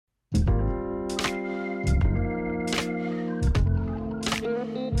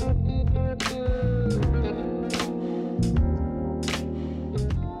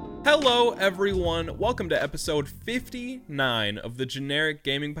Hello, everyone. Welcome to episode 59 of the Generic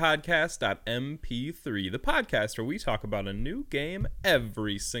Gaming Podcast.mp3, the podcast where we talk about a new game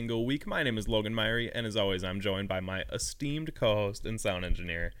every single week. My name is Logan Myrie, and as always, I'm joined by my esteemed co-host and sound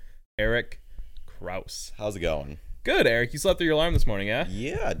engineer, Eric Kraus. How's it going? Good, Eric. You slept through your alarm this morning, yeah?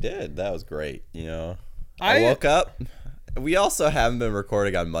 Yeah, I did. That was great. I woke up. We also haven't been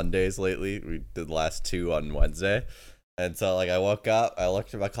recording on Mondays lately. We did the last two on Wednesday. And so, I woke up, I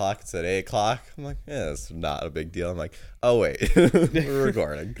looked at my clock, it said 8 o'clock. I'm like, yeah, it's not a big deal. I'm like, oh, wait, we're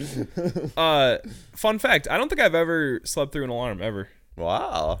recording. Fun fact, I don't think I've ever slept through an alarm, ever.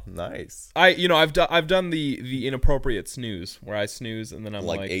 Wow, nice. I've done the inappropriate snooze, where I snooze and then I'm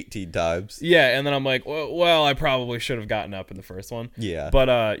like 18 times. Yeah, and then I'm like, well, I probably should have gotten up in the first one. Yeah.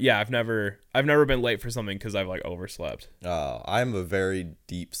 But, yeah, I've never been late for something because I've, overslept. Oh, I'm a very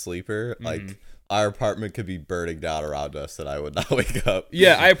deep sleeper. Our apartment could be burning down around us and I would not wake up.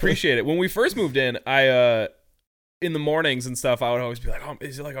 Yeah, I appreciate it. When we first moved in, in the mornings and stuff, I would always be like, oh,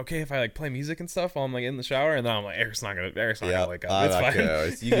 is it okay if I play music and stuff while I'm in the shower? And then I'm like, Eric's not gonna wake up. It's fine.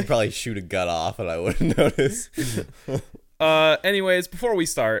 You could probably shoot a gun off and I wouldn't notice. Anyways, before we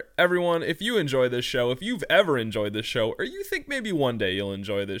start, everyone, if you enjoy this show, if you've ever enjoyed this show, or you think maybe one day you'll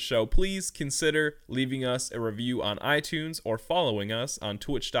enjoy this show, please consider leaving us a review on iTunes or following us on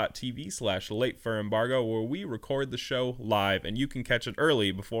twitch.tv/lateforembargo, where we record the show live and you can catch it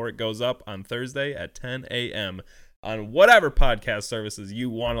early before it goes up on Thursday at 10 a.m. on whatever podcast services you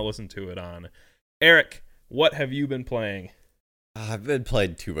want to listen to it on. Eric, what have you been playing? I've been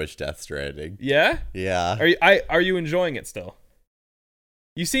playing too much Death Stranding. Yeah? Yeah. Are you enjoying it still?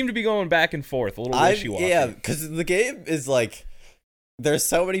 You seem to be going back and forth, a little wishy-washy. Yeah, because the game is there's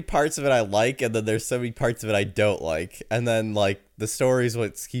so many parts of it I like, and then there's so many parts of it I don't like. And then, the story's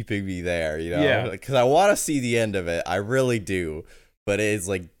what's keeping me there, Yeah. Because I want to see the end of it. I really do. But it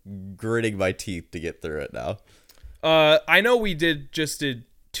is, gritting my teeth to get through it now. I know we just did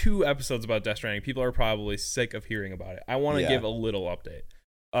 2 episodes about Death Stranding. People are probably sick of hearing about it. I want to give a little update.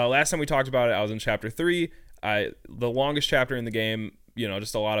 Last time we talked about it, I was in chapter 3. The longest chapter in the game,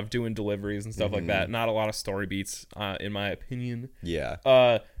 just a lot of doing deliveries and stuff like that. Not a lot of story beats, in my opinion. Yeah.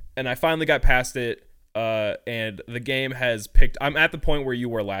 And I finally got past it, and the game has picked... I'm at the point where you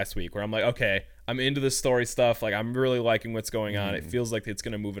were last week, where I'm like, okay, I'm into the story stuff. I'm really liking what's going on. It feels like it's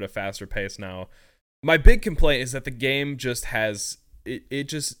going to move at a faster pace now. My big complaint is that the game just has... It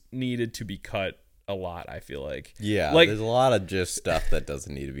just needed to be cut a lot, I feel like. Yeah, there's a lot of just stuff that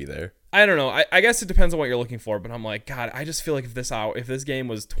doesn't need to be there. I don't know. I guess it depends on what you're looking for, but I'm like, God, I just feel like if this game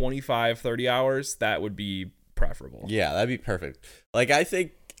was 25, 30 hours, that would be preferable. Yeah, that'd be perfect. I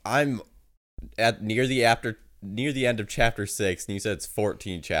think I'm at near the end of chapter 6, and you said it's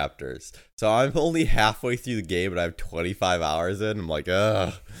 14 chapters. So I'm only halfway through the game, and I have 25 hours in. I'm like,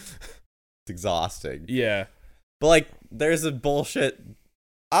 ugh. It's exhausting. Yeah. But, there's a bullshit...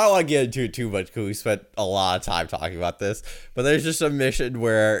 I don't want to get into it too much because we spent a lot of time talking about this, but there's just a mission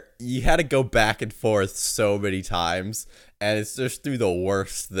where you had to go back and forth so many times, and it's just through the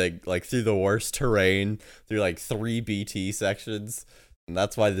worst thing, through the worst terrain, through 3 BT sections, and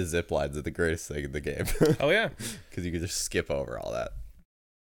that's why the zip lines are the greatest thing in the game. Oh yeah, because you can just skip over all that.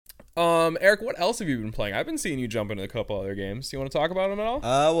 Eric, what else have you been playing? I've been seeing you jump into a couple other games. Do you want to talk about them at all?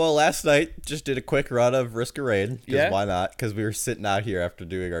 Well, last night just did a quick run of Risk of Rain. Yeah. Why not? Because we were sitting out here after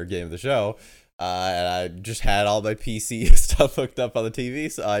doing our game of the show, and I just had all my PC stuff hooked up on the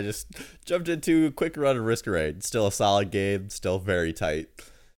TV, so I just jumped into a quick run of Risk of Rain. Still a solid game, still very tight.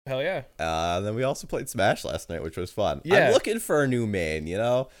 Hell yeah. And then we also played Smash last night, which was fun. Yeah. I'm looking for a new main,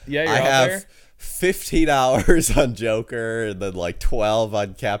 Yeah, you're I out have there? 15 hours on Joker, and then 12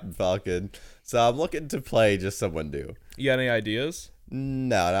 on Captain Falcon. So I'm looking to play just someone new. You got any ideas?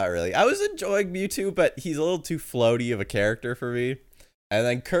 No, not really. I was enjoying Mewtwo, but he's a little too floaty of a character for me. And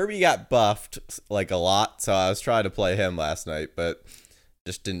then Kirby got buffed a lot, so I was trying to play him last night, but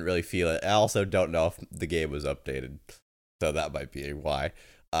just didn't really feel it. I also don't know if the game was updated, so that might be why.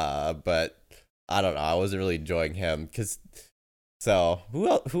 But I don't know. I wasn't really enjoying him So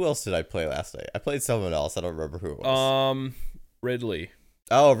who else did I play last night? I played someone else. I don't remember who it was. Ridley.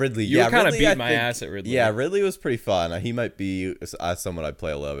 Oh, Ridley. You were kind of beating my ass at Ridley. Yeah, Ridley was pretty fun. He might be someone I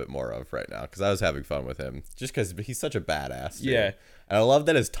play a little bit more of right now because I was having fun with him. Just because he's such a badass. Dude. Yeah. And I love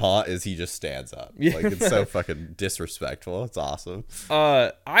that his taunt is he just stands up. Yeah. It's so fucking disrespectful. It's awesome.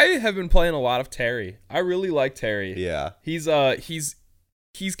 I have been playing a lot of Terry. I really like Terry. Yeah. He's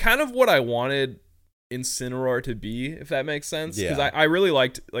kind of what I wanted Incineroar to be, if that makes sense. Because I really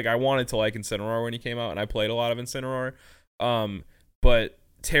liked, I wanted to like Incineroar when he came out, and I played a lot of Incineroar. But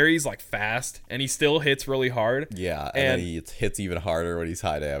Terry's like fast and he still hits really hard. Yeah, and then he hits even harder when he's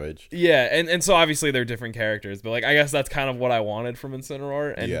high damage. Yeah, and so obviously they're different characters, but like I guess that's kind of what I wanted from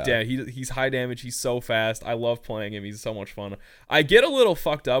Incineroar. And yeah, he's high damage. He's so fast. I love playing him. He's so much fun. I get a little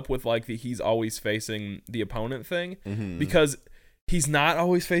fucked up with like he's always facing the opponent thing because he's not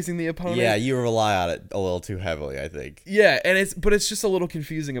always facing the opponent. Yeah, you rely on it a little too heavily, I think. Yeah, and it's just a little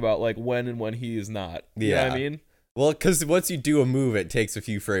confusing about like when he is not. You know what I mean? Well, because once you do a move, it takes a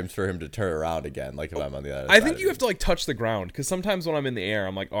few frames for him to turn around again. Like if I'm on the other side. I think you have to like touch the ground because sometimes when I'm in the air,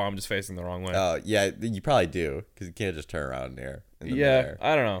 I'm like, oh, I'm just facing the wrong way. Oh, yeah, you probably do because you can't just turn around in the air.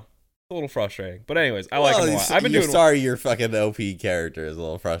 I don't know. A little frustrating, but anyways, I like him a lot. I've been sorry your fucking OP character is a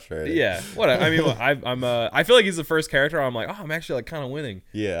little frustrating. Yeah, whatever. I mean, I feel like he's the first character. I'm like, oh, I'm actually like kind of winning.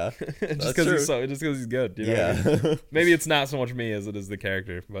 Yeah, just because he's good. You know what I mean? Maybe it's not so much me as it is the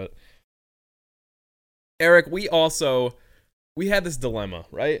character. But Eric, we had this dilemma,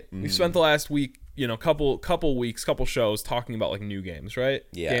 right? We spent the last week, couple weeks, couple shows talking about like new games, right?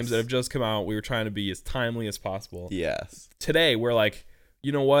 Yes. Games that have just come out. We were trying to be as timely as possible. Yes. Today we're like,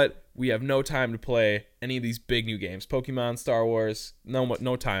 you know what? We have no time to play any of these big new games. Pokemon, Star Wars,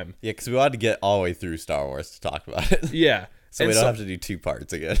 no time. Yeah, because we wanted to get all the way through Star Wars to talk about it. Yeah. So we don't have to do 2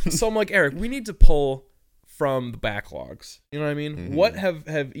 parts again. So I'm like, Eric, we need to pull from the backlogs. You know what I mean? What have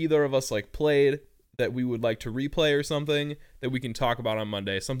either of us like played that we would like to replay or something that we can talk about on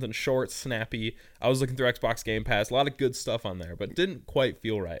Monday? Something short, snappy. I was looking through Xbox Game Pass. A lot of good stuff on there, but didn't quite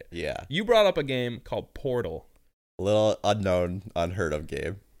feel right. Yeah. You brought up a game called Portal. A little unknown, unheard of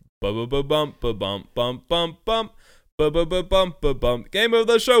game. Bump, bump, bump, bump, bump, bump, bump. Game of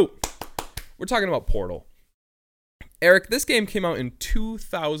the show. We're talking about Portal. Eric, this game came out in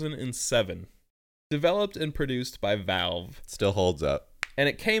 2007. Developed and produced by Valve. Still holds up. And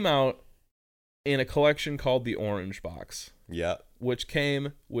it came out in a collection called the Orange Box. Yeah. Which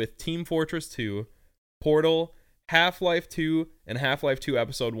came with Team Fortress 2, Portal, Half-Life 2, and Half-Life 2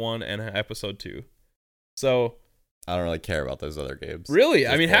 Episode 1 and Episode 2. So I don't really care about those other games. Really?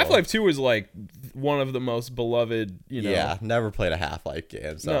 I mean, Half-Life 2 is like one of the most beloved, Yeah, never played a Half-Life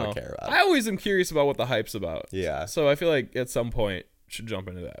game, so I don't care about it. I always am curious about what the hype's about. Yeah. So I feel like at some point should jump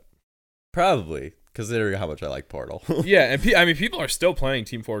into that. Probably, considering how much I like Portal. Yeah, and people are still playing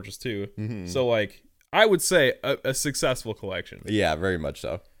Team Fortress 2. So like, I would say a successful collection. Yeah, very much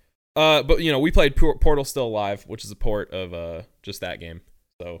so. But we played Portal Still Alive, which is a port of just that game.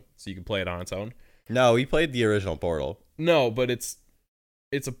 So you can play it on its own. No, we played the original Portal. No, but it's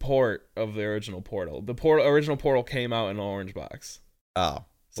a port of the original Portal. The original Portal came out in an Orange Box. Oh,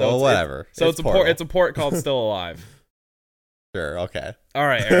 so well, whatever. It's a port. It's a port called Still Alive. Sure. Okay. All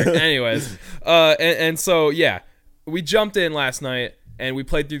right, Eric. Anyways, and so yeah, we jumped in last night and we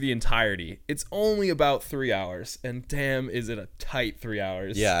played through the entirety. It's only about 3 hours, and damn, is it a tight 3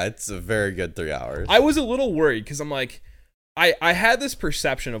 hours? Yeah, it's a very good 3 hours. I was a little worried because I'm like, I had this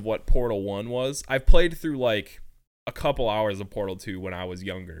perception of what Portal 1 was. I've played through like a couple hours of Portal 2 when I was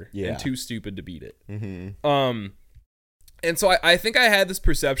younger and too stupid to beat it. And so I think I had this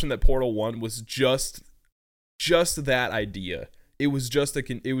perception that Portal 1 was just that idea. It was just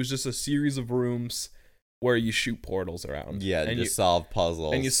a series of rooms where you shoot portals around. Yeah, and you solve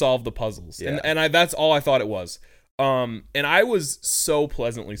puzzles. And you solve the puzzles. Yeah. And that's all I thought it was. And I was so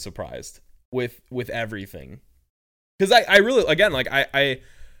pleasantly surprised with everything. Because I really, again, like I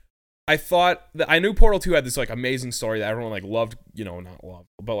thought that I knew Portal 2 had this like amazing story that everyone like loved, not loved,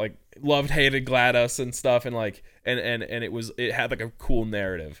 but like loved, hated GLaDOS and stuff, and like and it had like a cool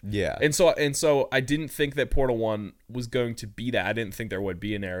narrative. Yeah. And so I didn't think that Portal 1 was going to be that. I didn't think there would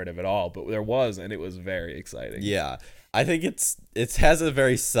be a narrative at all, but there was, and it was very exciting. Yeah. I think it has a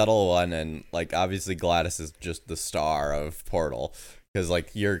very subtle one, and like obviously GLaDOS is just the star of Portal. Because like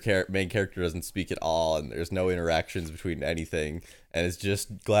your main character doesn't speak at all, and there's no interactions between anything, and it's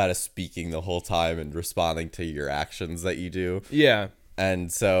just GLaDOS speaking the whole time and responding to your actions that you do. Yeah.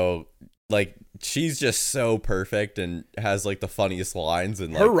 And so like she's just so perfect and has like the funniest lines,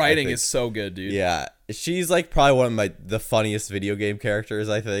 and like, her writing is so good, dude. Yeah, she's like probably one of the funniest video game characters,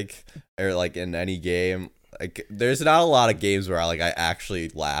 I think, or like in any game. Like, there's not a lot of games where I actually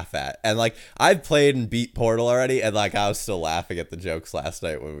laugh at, and like I've played and beat Portal already, and like I was still laughing at the jokes last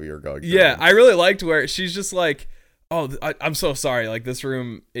night when we were going through them. I really liked where she's just like, oh, I'm so sorry, like this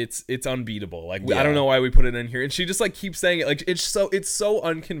room, it's unbeatable, like I don't know why we put it in here, and she just like keeps saying it, like it's so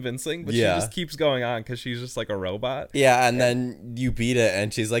unconvincing, but she just keeps going on because she's just like a robot. And then you beat it,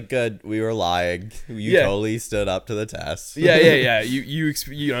 and she's like, good, we were lying, you totally stood up to the test.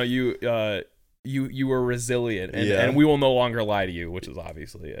 You were resilient, and we will no longer lie to you, which is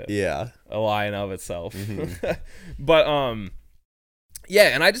obviously a lie in of itself. But Yeah,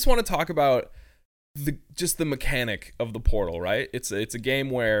 and I just want to talk about the mechanic of the portal, right? It's a game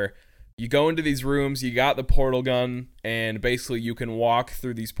where you go into these rooms, you got the portal gun, and basically you can walk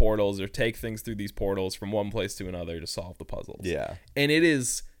through these portals or take things through these portals from one place to another to solve the puzzles. Yeah. And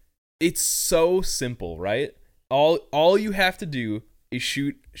it's so simple, right? All you have to do is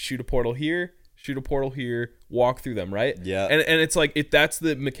shoot a portal here, shoot a portal here, walk through them, right? Yeah. And it's like that's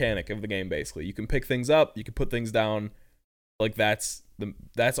the mechanic of the game basically. You can pick things up, you can put things down. Like that's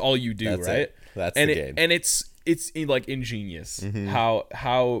all you do, That's right? it. That's the game. And it's like ingenious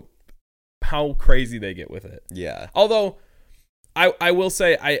how crazy they get with it. Yeah. Although I will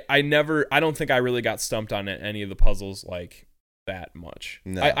say I don't think I really got stumped on any of the puzzles like that much.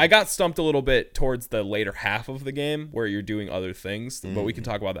 No. I got stumped a little bit towards the later half of the game where you're doing other things, but we can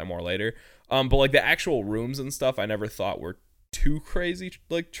talk about that more later. But like the actual rooms and stuff I never thought were too crazy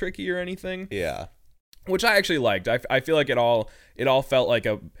like tricky or anything. Yeah. Which I actually liked. I feel like it all felt like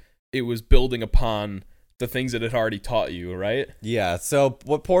it was building upon the things that it had already taught you, right? Yeah. So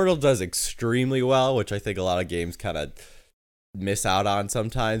what Portal does extremely well, which I think a lot of games kind of miss out on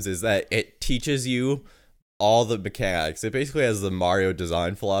sometimes, is that it teaches you all the mechanics. It basically has the Mario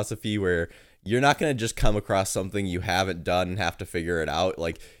design philosophy where you're not going to just come across something you haven't done and have to figure it out.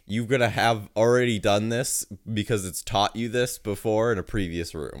 Like, you're going to have already done this because it's taught you this before in a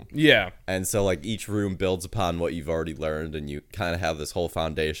previous room. Yeah. And so, like, each room builds upon what you've already learned, and you kind of have this whole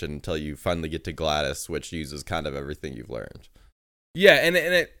foundation until you finally get to GLaDOS, which uses kind of everything you've learned. Yeah, and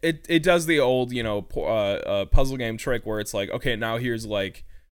it does the old, puzzle game trick where it's like, okay, now here's, like,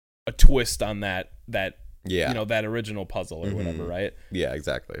 a twist on that Yeah. That original puzzle or whatever, right? Yeah,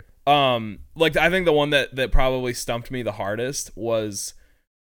 exactly. Like I think the one that probably stumped me the hardest was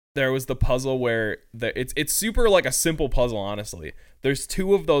there was the puzzle where it's super like a simple puzzle, honestly. There's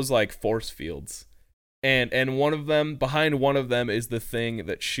two of those like force fields, and one of them, behind one of them, is the thing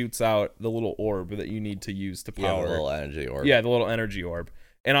that shoots out the little orb that you need to use to power. Yeah, the little energy orb. Yeah, the little energy orb.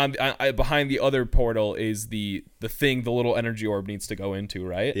 And behind the other portal is the thing the little energy orb needs to go into,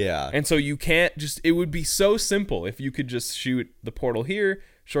 right? Yeah. And so you can't it would be so simple if you could just shoot the portal here,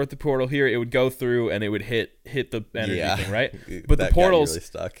 short the portal here, it would go through and it would hit the energy thing, right? But the portals really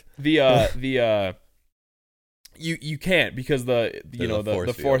stuck. You can't because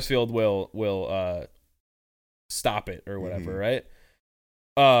the force field will stop it or whatever, right?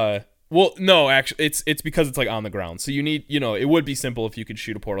 Well, no, actually, it's because it's like on the ground. So you need, it would be simple if you could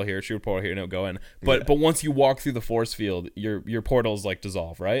shoot a portal here, and it'll go in. But once you walk through the force field, your portals like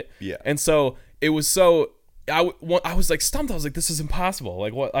dissolve, right? Yeah. And so it was so I was like stumped. I was like, this is impossible.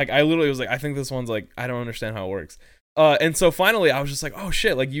 Like what? Like I literally was like, I think this one's like I don't understand how it works. And so finally I was just like, oh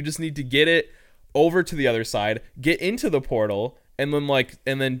shit! Like you just need to get it over to the other side, get into the portal, and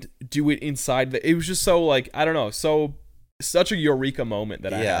then do it inside. It was just so like I don't know, such a eureka moment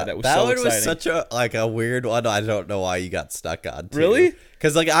that I had. That was so exciting. Was such a weird one. I don't know why you got stuck on. Too. Really?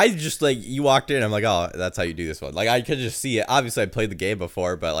 Because like I just like you walked in, I'm like, oh, that's how you do this one. Like I could just see it. Obviously, I played the game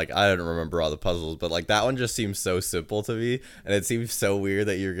before, but like I don't remember all the puzzles. But like that one just seems so simple to me, and it seems so weird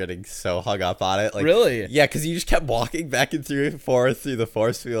that you're getting so hung up on it. Like really? Yeah, because you just kept walking back and forth through the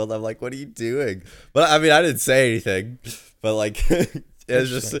force field. I'm like, what are you doing? But I mean, I didn't say anything. But like,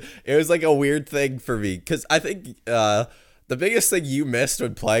 it was like a weird thing for me because I think the biggest thing you missed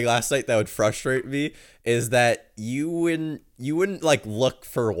when playing last night that would frustrate me is that you wouldn't like look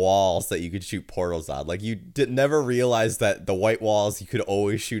for walls that you could shoot portals on. Like you never realize that the white walls you could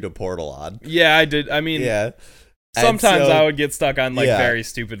always shoot a portal on. Yeah, I did. I mean, yeah. Sometimes I would get stuck on like very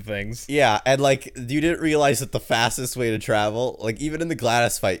stupid things. Yeah, and like you didn't realize that the fastest way to travel, like even in the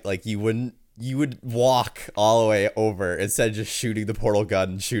GLaDOS fight, like you would walk all the way over instead of just shooting the portal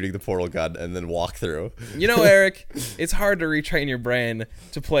gun and then walk through. Eric, it's hard to retrain your brain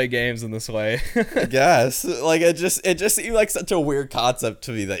to play games in this way. I guess. Like it just seemed like such a weird concept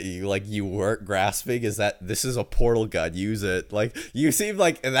to me that you weren't grasping is that this is a portal gun. Use it. Like you seemed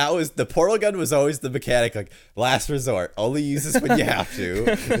like the portal gun was always the mechanic, like last resort. Only use this when you have to.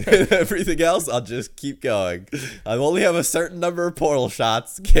 Everything else, I'll just keep going. I only have a certain number of portal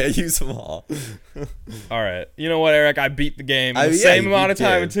shots. Can't use them all. All right. You know what, Eric? I beat the game in the same amount of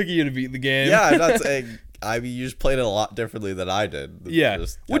time it took you to beat the game. Yeah, I'm not saying. I mean, you just played it a lot differently than I did. Yeah,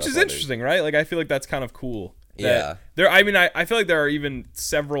 which is interesting, right? Like, I feel like that's kind of cool. Yeah. I feel like there are even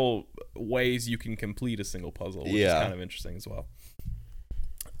several ways you can complete a single puzzle, which is kind of interesting as well.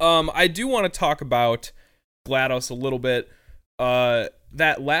 I do want to talk about GLaDOS a little bit.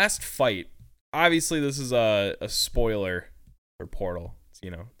 That last fight, obviously, this is a spoiler for Portal.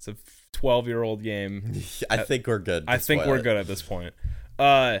 It's a 12-year-old game. I think we're good. I think we're good at this point.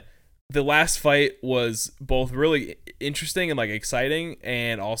 But the last fight was both really interesting and like exciting,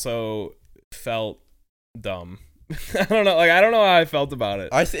 and also felt dumb. I don't know. Like, I don't know how I felt about it.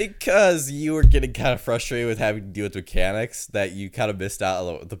 I think because you were getting kind of frustrated with having to deal with mechanics, that you kind of missed out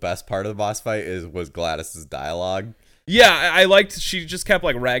on the best part of the boss fight was Gladys's dialogue. Yeah, I liked. She just kept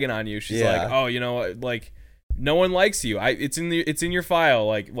like ragging on you. She's Yeah. like, "Oh, you know, like no one likes you. It's in your file.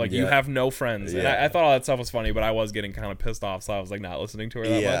 Like you Yeah. have no friends." And Yeah. I thought all that stuff was funny, but I was getting kind of pissed off, so I was like not listening to her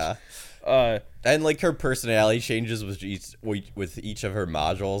that Yeah. much. And like her personality changes with each of her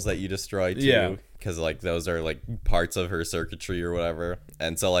modules that you destroy too. Yeah. Because like those are like parts of her circuitry or whatever.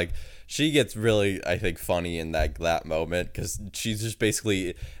 And so like she gets really, I think, funny in that moment because she's just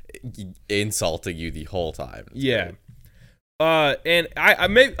basically insulting you the whole time. It's Yeah. great. And I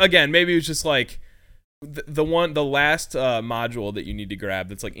maybe it was just like the last module that you need to grab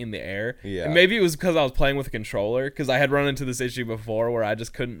that's like in the air. Yeah. And maybe it was because I was playing with a controller, because I had run into this issue before where I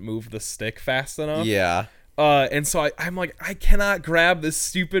just couldn't move the stick fast enough. Yeah. And so I'm like, I cannot grab this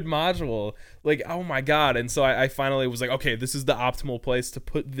stupid module. Like, oh my god. And so I finally was like, okay, this is the optimal place to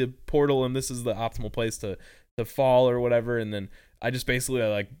put the portal, and this is the optimal place to fall or whatever. And then I just basically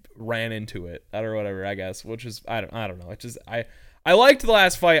like ran into it or whatever, I guess, which is I don't know. It just I liked the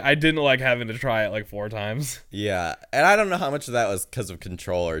last fight. I didn't like having to try it like 4 times. Yeah. And I don't know how much of that was because of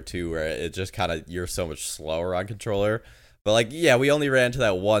controller too, where it just kind of, you're so much slower on controller. But like, yeah, we only ran into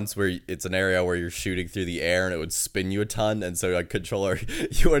that once where it's an area where you're shooting through the air and it would spin you a ton, and so like controller,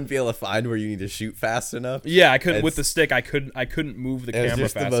 you wouldn't be able to find where you need to shoot fast enough. Yeah, I couldn't with the stick. I couldn't move the It's camera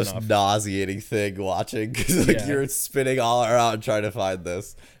just fast the most enough. nauseating thing watching, because like Yeah. you're spinning all around trying to find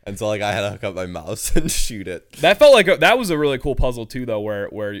this, and so like I had to hook up my mouse and shoot it. That felt like that was a really cool puzzle too, though,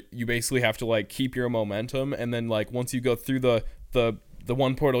 where you basically have to like keep your momentum, and then like once you go through the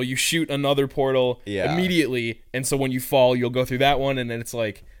one portal, you shoot another portal Yeah. immediately, and so when you fall, you'll go through that one, and then it's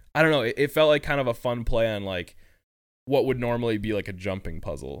like, I don't know, it felt like kind of a fun play on like what would normally be like a jumping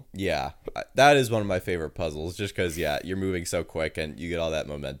puzzle. Yeah, that is one of my favorite puzzles, just because you're moving so quick and you get all that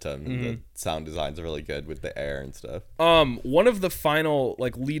momentum. And the sound design's really good with the air and stuff. One of the final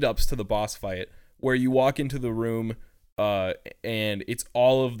like lead ups to the boss fight, where you walk into the room, and it's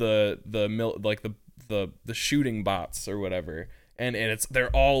all of the shooting bots or whatever. And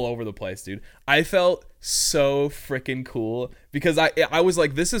they're all over the place, dude. I felt so freaking cool because I was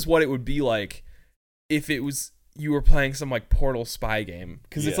like, this is what it would be like if it was you were playing some like Portal spy game,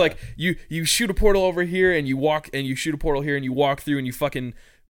 because it's like you shoot a portal over here and you walk, and you shoot a portal here and you walk through and you fucking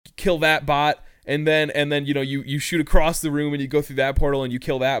kill that bot, and then you know you shoot across the room and you go through that portal and you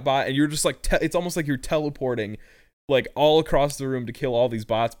kill that bot, and you're just like it's almost like you're teleporting like all across the room to kill all these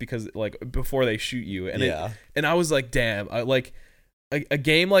bots because like before they shoot you. And and I was like, damn, like a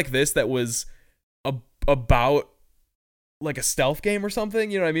game like this that was about like a stealth game or something,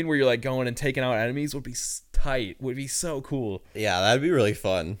 you know what I mean, where you're like going and taking out enemies, would be tight, would be so cool. Yeah, that'd be really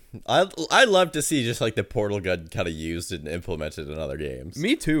fun. I'd love to see just like the portal gun kind of used and implemented in other games.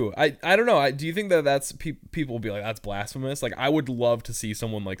 Me too. I don't know. Do you think that's people will be like, that's blasphemous? Like, I would love to see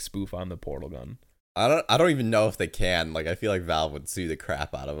someone like spoof on the portal gun. I don't even know if they can. Like, I feel like Valve would sue the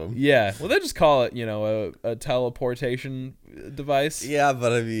crap out of them. Yeah, well, they just call it, you know, a teleportation device. Yeah,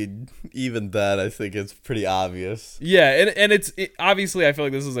 but I mean, even then, I think it's pretty obvious. Yeah, and it's obviously, I feel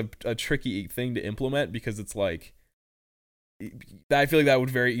like this is a tricky thing to implement, because it's like, I feel like that would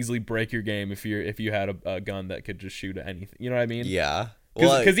very easily break your game if you had a gun that could just shoot at anything. You know what I mean? Yeah.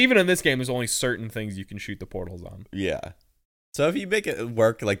 Because even in this game, there's only certain things you can shoot the portals on. Yeah. So if you make it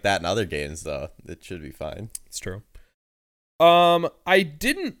work like that in other games, though, it should be fine. It's true. I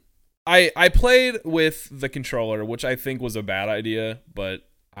played with the controller, which I think was a bad idea, but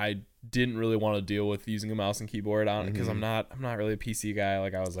I didn't really want to deal with using a mouse and keyboard on it, because I'm not really a PC guy.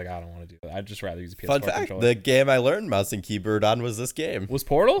 Like, I was like, I don't want to do that. I'd just rather use a PS4 Fun fact, controller. the game I learned mouse and keyboard on was this game. Was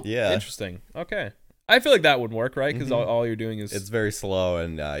Portal? Yeah. Interesting. Okay. I feel like that would work, right? Because all you're doing is... It's very slow,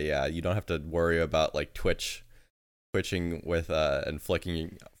 and you don't have to worry about like twitching with and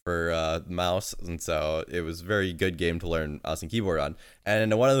flicking for mouse, and so it was a very good game to learn mouse and keyboard on.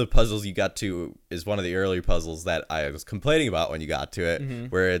 And one of the puzzles you got to is one of the early puzzles that I was complaining about when you got to it,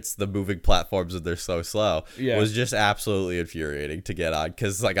 where it's the moving platforms and they're so slow. Yeah. Was just absolutely infuriating to get on,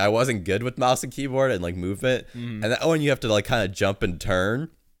 because like I wasn't good with mouse and keyboard and like movement, and that one you have to like kind of jump and turn,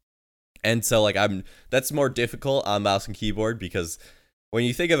 and so like that's more difficult on mouse and keyboard, because when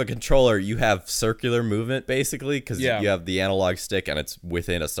you think of a controller, you have circular movement basically, because you have the analog stick and it's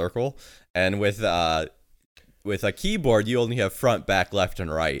within a circle. And with a keyboard, you only have front, back, left, and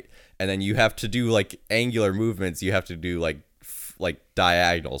right. And then you have to do like angular movements. You have to do like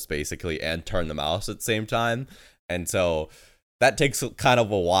diagonals basically, and turn the mouse at the same time. And so that takes kind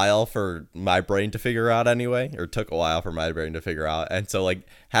of a while for my brain to figure out anyway, or took a while for my brain to figure out. And so like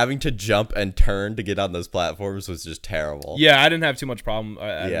having to jump and turn to get on those platforms was just terrible. Yeah, I didn't have too much problem.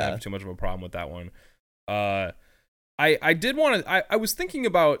 I didn't have too much of a problem with that one. I did want to. I was thinking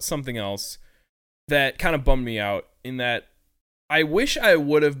about something else that kind of bummed me out, in that I wish I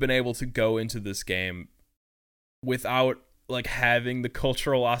would have been able to go into this game without like having the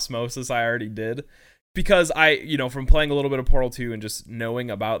cultural osmosis I already did, because from playing a little bit of Portal 2 and just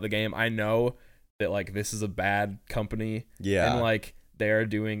knowing about the game, I know that like this is a bad company, and like they are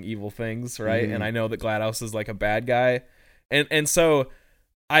doing evil things, right? And I know that GLaDOS is like a bad guy, and so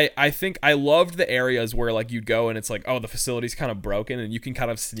I think I loved the areas where like you'd go and it's like, oh, the facility's kind of broken, and you can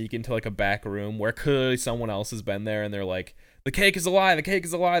kind of sneak into like a back room where clearly someone else has been there, and they're like, the cake is a lie, the cake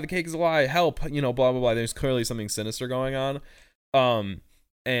is a lie, the cake is a lie, help, blah blah blah. There's clearly something sinister going on,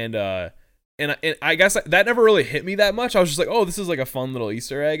 and I guess that never really hit me that much. I was just like, oh, this is like a fun little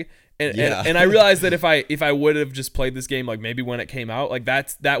Easter egg, and I realized that if I would have just played this game like maybe when it came out, like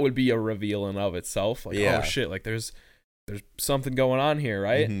that would be a reveal in of itself. Like, oh shit, like there's something going on here,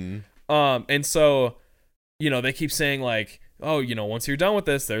 right? And so they keep saying like, oh, once you're done with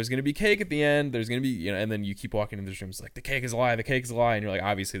this, there's gonna be cake at the end. There's gonna be and then you keep walking into the rooms like, the cake is a lie, the cake is a lie, and you're like,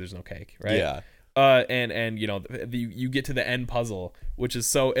 obviously there's no cake, right? Yeah. And you get to the end puzzle, which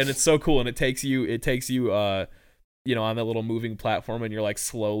is it's so cool, and it takes you on that little moving platform, and you're like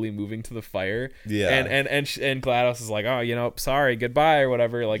slowly moving to the fire. Yeah. And GLaDOS is like, oh, sorry, goodbye, or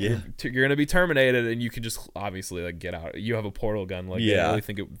whatever. Like you're gonna be terminated, and you can just obviously like get out. You have a portal gun. Like, I really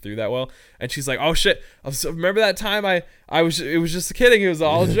think it through that well. And she's like, oh shit, remember that time it was just kidding. It was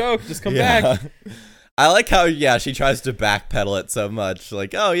all a joke. Just come back. I like how, she tries to backpedal it so much.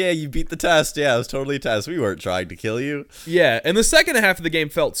 Like, oh, yeah, you beat the test. Yeah, it was totally a test. We weren't trying to kill you. Yeah, and the second half of the game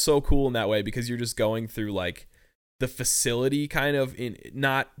felt so cool in that way, because you're just going through, like, the facility kind of, in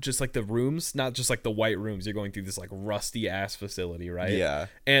not just, like, the rooms, not just, like, the white rooms. You're going through this, like, rusty-ass facility, right? Yeah.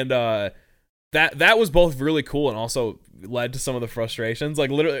 And that was both really cool and also led to some of the frustrations. Like,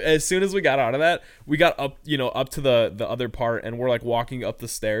 literally, as soon as we got out of that, we got up, up to the other part, and we're, like, walking up the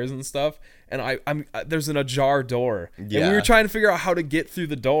stairs and stuff. And I'm there's an ajar door, and we were trying to figure out how to get through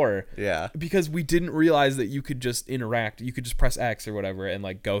the door. Yeah, because we didn't realize that you could just interact. You could just press X or whatever and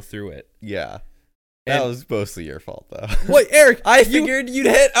like go through it. Yeah, that was mostly your fault though. What, Eric? I figured you'd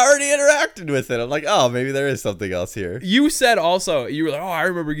already interacted with it. I'm like, oh, maybe there is something else here. You said also, you were like, oh, I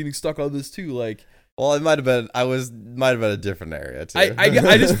remember getting stuck on this too. Like, well, it might have been a different area too.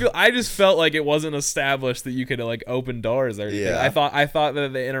 I just felt like it wasn't established that you could like open doors or anything. Yeah. I thought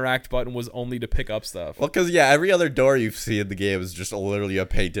that the interact button was only to pick up stuff. Well, because every other door you see in the game is just literally a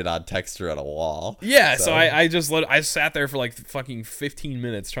painted on texture on a wall. Yeah, so I sat there for like fucking 15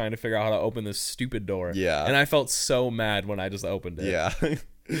 minutes trying to figure out how to open this stupid door. Yeah, and I felt so mad when I just opened it. Yeah,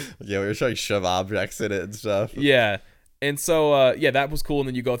 we were trying to shove objects in it and stuff. Yeah. And so, that was cool. And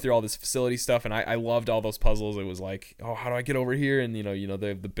then you go through all this facility stuff, and I loved all those puzzles. It was like, oh, how do I get over here? And,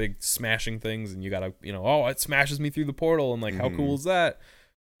 the big smashing things, and you got to, oh, it smashes me through the portal, and, like, how cool is that?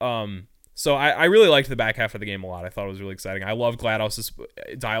 So I really liked the back half of the game a lot. I thought it was really exciting. I love GLaDOS's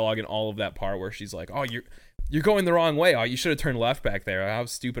dialogue in all of that part where she's like, oh, you're going the wrong way. Oh, you should have turned left back there. How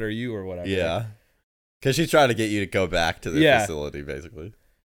stupid are you, or whatever. Yeah. Because she's trying to get you to go back to the facility, basically.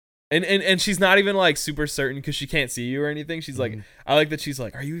 And she's not even like super certain because she can't see you or anything. She's like, I like that she's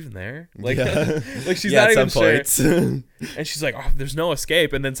like, are you even there? Like, like she's not even sure. And she's like, oh, there's no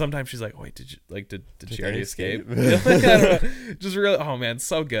escape. And then sometimes she's like, wait, did she already escape? I don't know. Just really, oh man,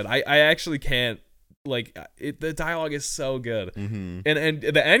 so good. I actually can't, like, the dialogue is so good. And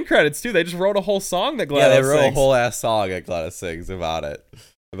the end credits too. They just wrote a whole song that GLaDOS they wrote a whole ass song that GLaDOS sings about it,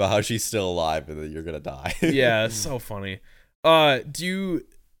 about how she's still alive and that you're gonna die. Yeah, so funny.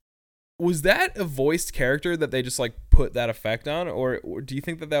 Was that a voiced character that they just like put that effect on, or do you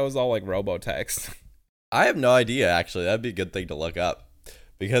think that was all like robotext? I have no idea, actually. That'd be a good thing to look up,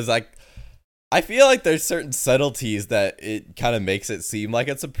 because like I feel like there's certain subtleties that it kind of makes it seem like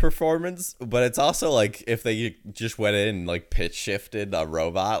it's a performance, but it's also like if they just went in and like pitch shifted a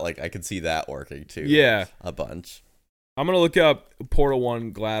robot, like I could see that working too. Yeah, a bunch. I'm gonna look up Portal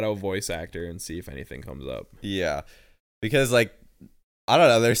 1 GLaDOS voice actor and see if anything comes up. Yeah, because like, I don't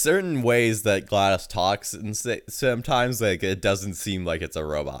know, there's certain ways that GLaDOS talks, and sometimes like it doesn't seem like it's a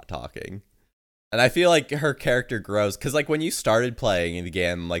robot talking. And I feel like her character grows, because like when you started playing in the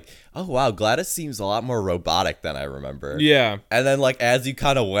game, I'm like, oh wow, GLaDOS seems a lot more robotic than I remember. Yeah. And then like as you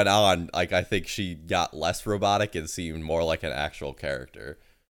kind of went on, like I think she got less robotic and seemed more like an actual character.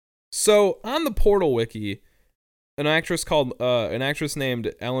 So on the Portal wiki, an actress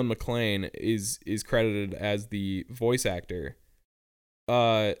named Ellen McLean is credited as the voice actor.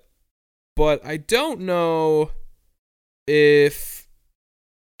 But I don't know if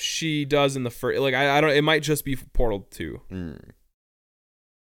she does in the first. Like I don't. It might just be Portal 2.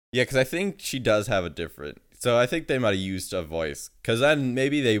 Yeah, because I think she does have a different. So I think they might have used a voice, because then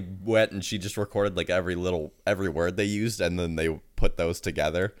maybe they went and she just recorded like every word they used, and then they put those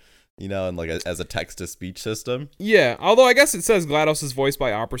together, and like as a text to speech system. Yeah, although I guess it says GLaDOS is voiced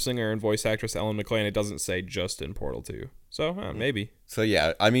by opera singer and voice actress Ellen McLean. It doesn't say just in Portal 2. So maybe. So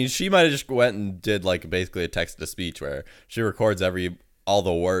yeah, I mean, she might have just went and did like basically a text to speech where she records all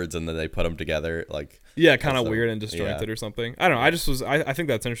the words and then they put them together, like. Yeah, kind of weird and disjointed or something. I don't know. I think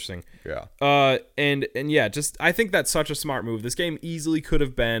that's interesting. Yeah. And yeah, just I think that's such a smart move. This game easily could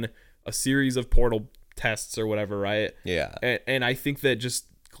have been a series of Portal tests or whatever, right? Yeah. And I think that just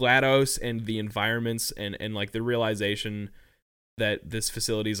GLaDOS and the environments and like the realization that this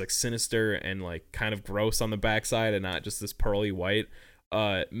facility is like sinister and like kind of gross on the backside and not just this pearly white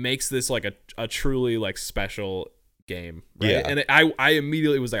makes this like a truly like special game, right? Yeah. And I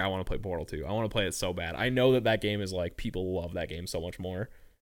immediately was like, I want to play Portal 2. I want to play it so bad. I know that game is like, people love that game so much more.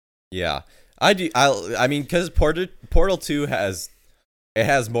 Yeah, I do. I mean, because Portal 2 has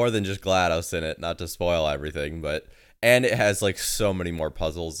more than just GLaDOS in it. Not to spoil everything, and it has like so many more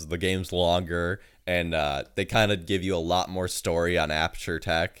puzzles. The game's longer, and they kind of give you a lot more story on Aperture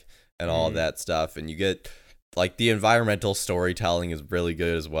Tech and all of that stuff. And you get like the environmental storytelling is really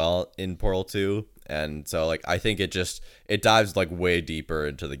good as well in Portal 2. And so like I think it dives like way deeper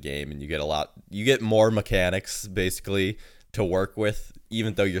into the game, and you get more mechanics basically to work with,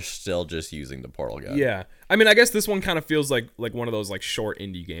 even though you're still just using the portal gun. Yeah. I mean, I guess this one kind of feels like one of those like short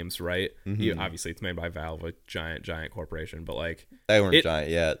indie games, right? Mm-hmm. Obviously it's made by Valve, a giant corporation, but like they weren't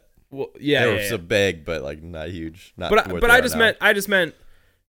giant yet. Well, yeah, they were so big, but like not huge. But I just meant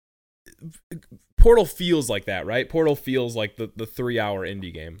Portal feels like that, right? Portal feels like the 3-hour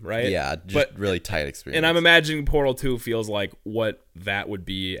indie game, right? Yeah, just really tight experience. And I'm imagining Portal 2 feels like what that would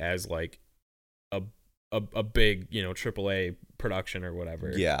be as like a big, AAA production or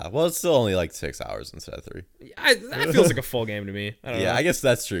whatever. Yeah, well, it's still only like 6 hours instead of 3. That feels like a full game to me. I don't know. I guess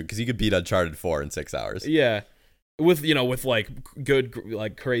that's true, because you could beat Uncharted 4 in 6 hours. Yeah. With like good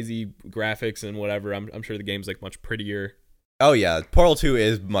like crazy graphics and whatever, I'm sure the game's like much prettier. Oh yeah, Portal 2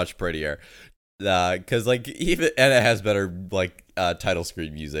 is much prettier. Because like and it has better like title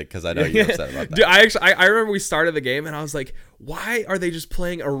screen music, because I know you're upset about that. Dude, I remember we started the game and I was like, why are they just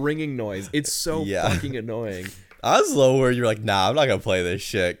playing a ringing noise? It's so fucking annoying. I was low where you're like, nah, I'm not gonna play this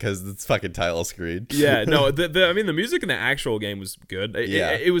shit because it's fucking title screen. Yeah, no, I mean the music in the actual game was good.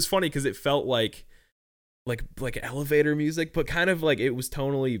 It was funny because it felt like elevator music, but kind of like it was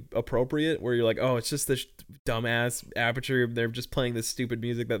tonally appropriate, where you're like, oh, it's just this dumbass Aperture, they're just playing this stupid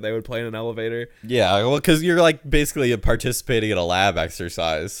music that they would play in an elevator. Yeah, well, because you're like basically participating in a lab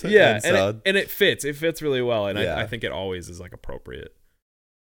exercise. Yeah, and it fits really well, and yeah. I think it always is like appropriate.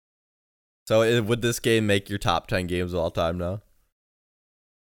 So would this game make your top 10 games of all time now?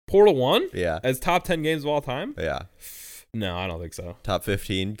 Portal 1? Yeah. As top 10 games of all time? Yeah. No, I don't think so. Top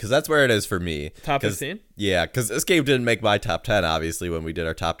 15? Because that's where it is for me. Top 15? Yeah, because this game didn't make my top 10, obviously, when we did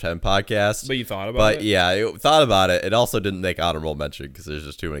our top 10 podcast. But you thought about it? But yeah, I thought about it. It also didn't make honorable mention because there's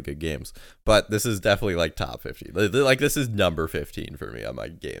just too many good games. But this is definitely like top 15. Like this is number 15 for me on my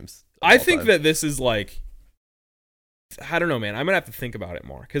games. I think that this is like, I don't know, man. I'm going to have to think about it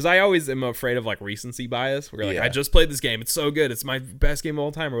more. Because I always am afraid of like recency bias. Where like, I just played this game. It's so good. It's my best game of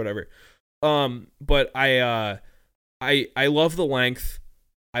all time or whatever. But I love the length.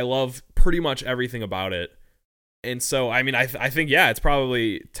 I love pretty much everything about it. And so, I mean, I think, yeah, it's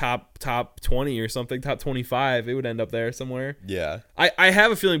probably top 20 or something, top 25. It would end up there somewhere. Yeah. I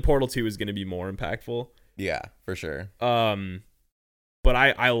have a feeling Portal 2 is going to be more impactful. Yeah, for sure. But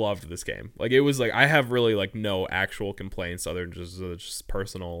I loved this game. Like, it was like, I have really like no actual complaints other than just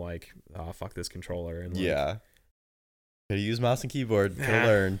personal, like, oh, fuck this controller. And like, yeah. Could have used mouse and keyboard. Could have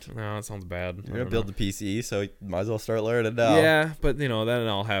learned. No, that sounds bad. You're gonna build the PC, so you might as well start learning now. Yeah, but then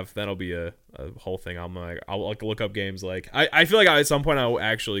that'll be a whole thing. I'll like look up games. Like I feel like at some point I'll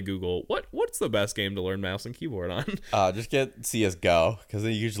actually Google what's the best game to learn mouse and keyboard on. Just get CS:GO, because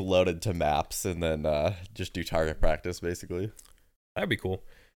then you just load it to maps and then just do target practice basically. That'd be cool.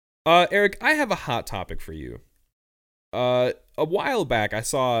 Eric, I have a hot topic for you. A while back, I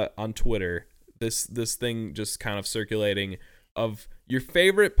saw on Twitter this thing just kind of circulating of your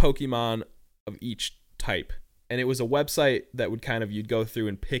favorite Pokemon of each type. And it was a website that would you'd go through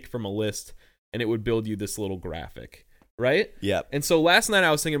and pick from a list, and it would build you this little graphic, right? Yep. And so last night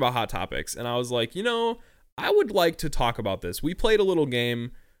I was thinking about hot topics, and I was like, I would like to talk about this. We played a little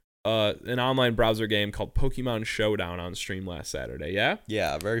game an online browser game called Pokemon Showdown on stream last Saturday. Yeah?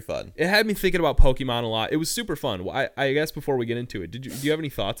 Yeah, very fun. It had me thinking about Pokemon a lot. It was super fun. I guess before we get into it, do you have any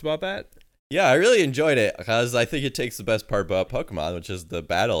thoughts about that? Yeah, I really enjoyed it because I think it takes the best part about Pokemon, which is the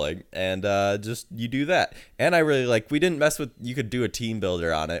battling, and just you do that. And I really we didn't mess with, you could do a team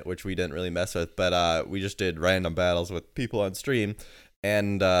builder on it, which we didn't really mess with, but we just did random battles with people on stream,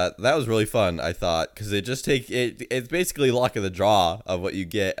 and that was really fun, I thought, because it's basically luck of the draw of what you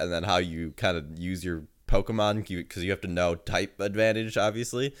get, and then how you kind of use your Pokemon, because you have to know type advantage,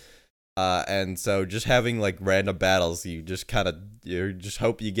 obviously. And so just having like random battles, you just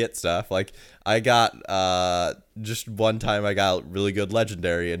hope you get stuff. Like I got just one time I got really good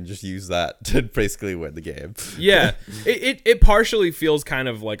legendary and just used that to basically win the game. Yeah, it partially feels kind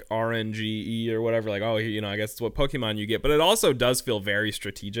of like RNGE or whatever, like, oh, you know, I guess it's what Pokemon you get, but it also does feel very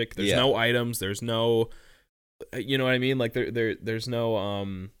strategic. There's no items, there's no, you know what I mean, like there's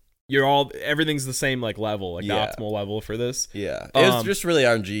no everything's the same like level, like the optimal level for this. Yeah, it was just really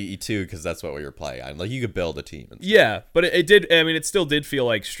RNGE too, because that's what we were playing on. Like you could build a team. And stuff. Yeah, but it did. I mean, it still did feel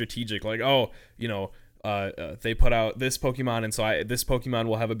like strategic. Like, oh, you know, they put out this Pokemon, and so this Pokemon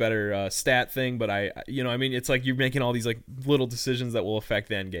will have a better stat thing. But I mean, it's like you're making all these like little decisions that will affect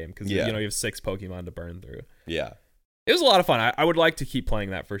the end game, because you know you have 6 Pokemon to burn through. Yeah, it was a lot of fun. I would like to keep playing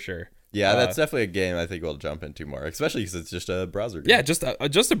that for sure. Yeah, that's definitely a game I think we'll jump into more, especially because it's just a browser game. Yeah, just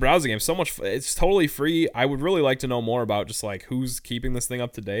a browser game. So much. It's totally free. I would really like to know more about just like who's keeping this thing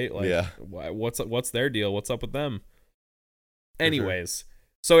up to date. Like, what's their deal? What's up with them? Anyways,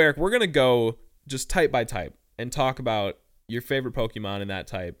 so Eric, we're gonna go just type by type and talk about your favorite Pokemon in that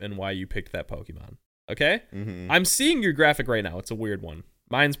type and why you picked that Pokemon. Okay? Mm-hmm. I'm seeing your graphic right now. It's a weird one.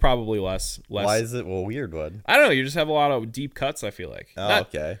 Mine's probably less. Why is it a weird one? I don't know. You just have a lot of deep cuts, I feel like. Oh,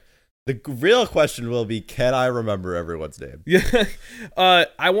 okay. The real question will be, can I remember everyone's name? Yeah.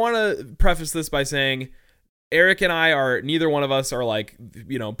 I want to preface this by saying Eric and I neither one of us are like,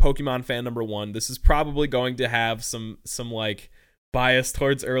 you know, Pokemon fan number 1. This is probably going to have some like bias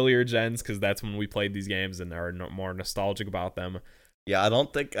towards earlier gens, because that's when we played these games and are more nostalgic about them. Yeah, I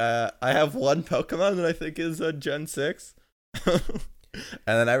don't think I have one Pokemon that I think is a Gen 6.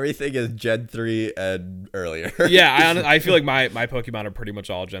 And then everything is Gen 3 and earlier. Yeah, I feel like my Pokemon are pretty much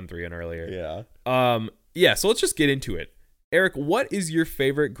all Gen 3 and earlier. Yeah. Yeah, so let's just get into it. Eric, what is your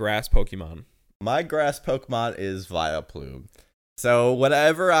favorite grass Pokemon? My grass Pokemon is Vileplume. So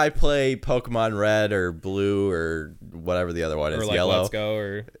whenever I play Pokemon Red or Blue or whatever the other one is, or like Yellow. Let's Go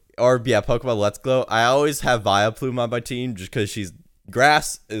or Pokemon Let's Go, I always have Vileplume on my team just because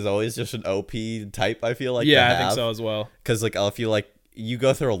grass is always just an OP type, I feel like. Yeah, I think so as well. Because like I feel like you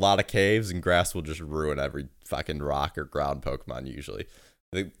go through a lot of caves and grass will just ruin every fucking rock or ground Pokemon usually.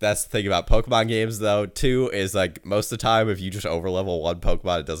 That's the thing about Pokemon games, though, too, is like most of the time, if you just overlevel one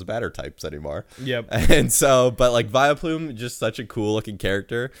Pokemon, it doesn't matter types anymore. Yep. And so, but like Vileplume, just such a cool looking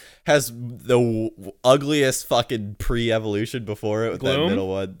character, has the ugliest fucking pre-evolution before it with Gloom? that middle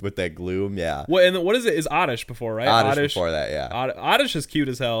one with that Gloom. Yeah. What is it? Is Oddish before, right? Oddish before that, yeah. Oddish is cute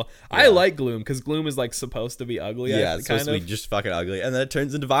as hell. Yeah. I like Gloom because Gloom is like supposed to be ugly. Yeah, it's supposed to be just fucking ugly, and then it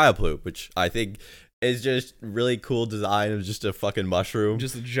turns into Vileplume, which I think is just really cool design of just a fucking mushroom.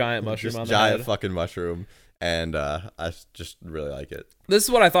 Just a giant mushroom on the giant head. fucking mushroom. And I just really like it. This is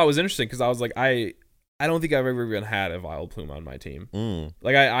what I thought was interesting, because I was like, I don't think I've ever even had a Vileplume on my team.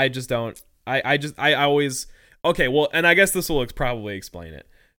 Like I just don't. I always. Okay, well, and I guess this will probably explain it.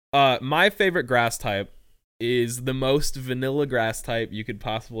 My favorite grass type is the most vanilla grass type you could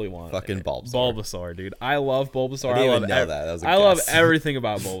possibly want. Fucking Bulbasaur. Bulbasaur, dude. I love Bulbasaur. I didn't even know that. That was a I love guess. everything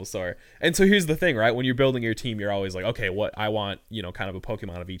about Bulbasaur. And so here's the thing, right? When you're building your team, you're always like, okay, what I want, you know, kind of a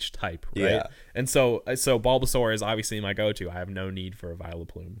Pokemon of each type, right? Yeah. And so Bulbasaur is obviously my go-to. I have no need for a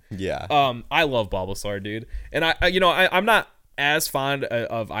Vileplume. Yeah. I love Bulbasaur, dude. And I'm not as fond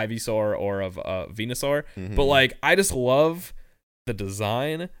of Ivysaur or of Venusaur, but like I just love the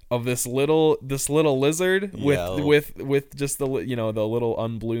design of this little lizard with just the, you know, the little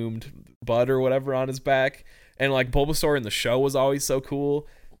unbloomed bud or whatever on his back, and like Bulbasaur in the show was always so cool,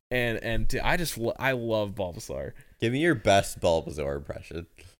 and dude, I love Bulbasaur. Give me your best Bulbasaur impression.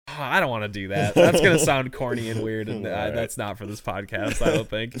 I don't want to do that. That's gonna sound corny and weird, and Right. that's not for this podcast. I don't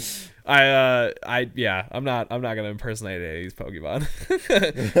think. I'm not gonna impersonate any of these Pokemon.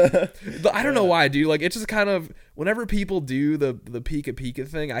 But I don't know why, dude. Like, it's just kind of, whenever people do the Pika Pika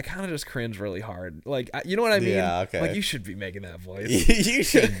thing, I kind of just cringe really hard. Like, you know what I mean? Yeah, okay. Like, you should be making that voice. You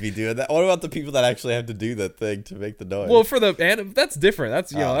shouldn't be doing that. What about the people that actually have to do that thing to make the noise? Well, that's different.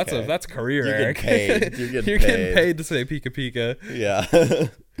 That's, you know, okay. that's a career, You're Eric. getting paid. You're You're getting paid to say Pika Pika. Yeah.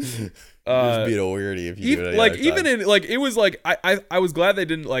 Just being a weirdie if you do it like even in like it was like I was glad they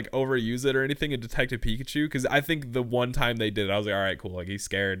didn't like overuse it or anything in Detective Pikachu, because I think the one time they did it I was like, all right, cool, like he's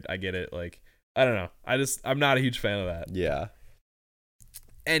scared, I get it. Like I don't know, I'm not a huge fan of that. Yeah.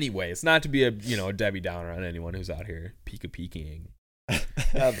 Anyway, it's not to be a a Debbie Downer on anyone who's out here peeking.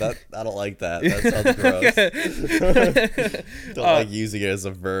 I don't like that. That sounds gross. Don't like using it as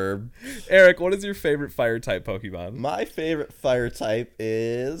a verb. Eric, what is your favorite fire type Pokemon? My favorite fire type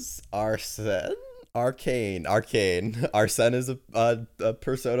is Arsene. Arcane. Arsene is a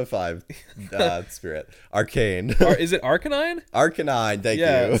Persona 5 spirit. Arcane. Is it Arcanine? Arcanine, thank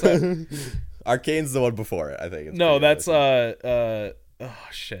you. So, Arcane's the one before it, I think. No, that's oh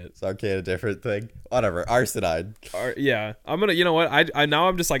shit. Is Arcane a different thing? Whatever. Arsenine. Yeah. I'm gonna, you know what? I now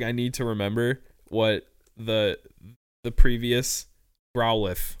I'm just like, I need to remember what the previous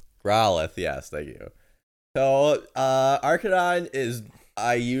Growlithe. Growlithe, yes, thank you. So Arcanine is,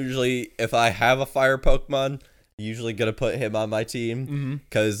 I usually, if I have a fire Pokemon, usually gonna put him on my team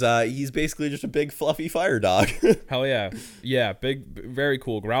because he's basically just a big fluffy fire dog. Hell yeah. Yeah, big, very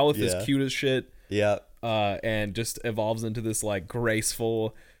cool. Growlithe is cute as shit. Yeah. And just evolves into this like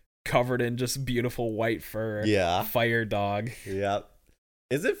graceful, covered in just beautiful white fur fire dog. Yeah.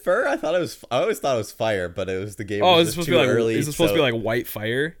 Is it fur? I always thought it was fire, but it was the game. Oh, was is it supposed too to be like early? Is it supposed to be like white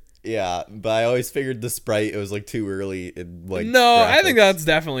fire? Yeah, but I always figured the sprite, it was like too early in like. No, graphics. I think that's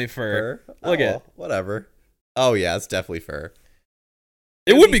definitely fur. Look at whatever. Oh yeah, it's definitely fur.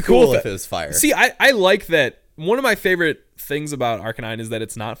 It would be cool if it was fire. See, I like that. One of my favorite things about Arcanine is that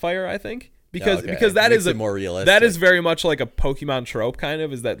it's not fire, I think. Because that is more realistic. That is very much like a Pokemon trope, kind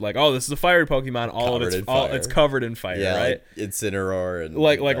of. Is that like, oh, this is a fire Pokemon, it's covered in fire, right? Like Incineroar and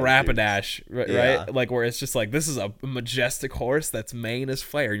like Rapidash, right? Like where it's just like, this is a majestic horse that's mane is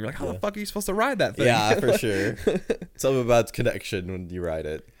fire. And you're like, how the fuck are you supposed to ride that thing? Yeah, for sure. Something about its connection when you ride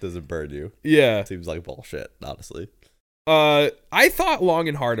it doesn't burn you. Yeah, seems like bullshit, honestly. I thought long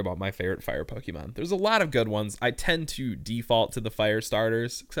and hard about my favorite fire Pokemon. There's a lot of good ones. I tend to default to the fire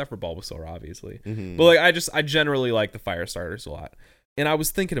starters, except for Bulbasaur, obviously. But like, I generally like the fire starters a lot. And I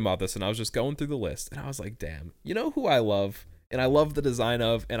was thinking about this, and I was just going through the list, and I was like, damn, you know who I love, and I love the design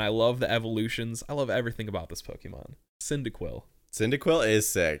of, and I love the evolutions. I love everything about this Pokemon. Cyndaquil. Cyndaquil is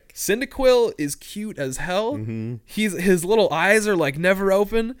sick. Cyndaquil is cute as hell. His little eyes are like never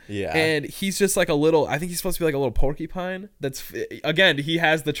open. Yeah. And he's just like a little, I think he's supposed to be like a little porcupine. That's, again, he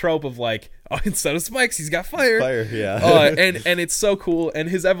has the trope of like, oh, instead of spikes, he's got fire. Yeah. And it's so cool. And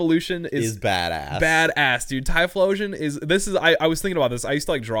his evolution is badass. Badass, dude. Typhlosion is, I was thinking about this. I used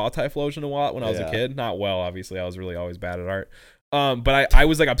to like draw Typhlosion a lot when I was a kid. Not well, obviously. I was really always bad at art. But I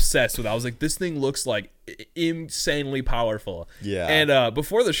was like obsessed with it. I was like, this thing looks like insanely powerful. Yeah. And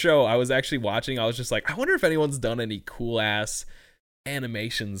before the show, I was actually watching. I was just like, I wonder if anyone's done any cool ass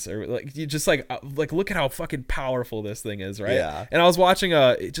animations or like you just like look at how fucking powerful this thing is, right? Yeah. And I was watching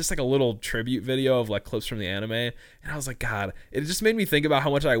just like a little tribute video of like clips from the anime, and I was like, God, it just made me think about how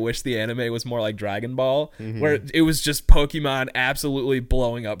much I wish the anime was more like Dragon Ball, where it was just Pokemon absolutely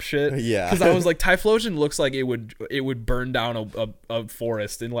blowing up shit. Yeah. Because I was like, Typhlosion looks like it would burn down a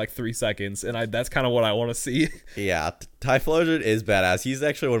forest in like 3 seconds, and that's kind of what I want to see. Yeah, Typhlosion is badass. He's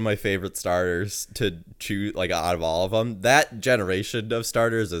actually one of my favorite starters to choose, like out of all of them. That generation of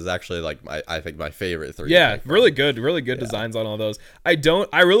starters is actually like I think my favorite 3. Yeah, really good designs on all those. I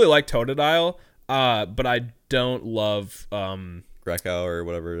really like Totodile, but I don't love Greco or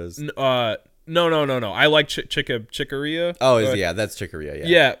whatever it is. No. I like Chikorita. Oh, that's Chikorita.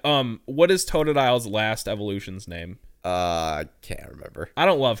 Yeah. What is Totodile's last evolution's name? I can't remember. I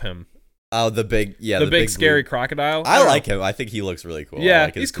don't love him. Oh, the big scary blue crocodile. I like him. I think he looks really cool. Yeah,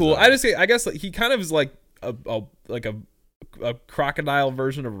 like he's cool. Design. I guess he kind of is like a crocodile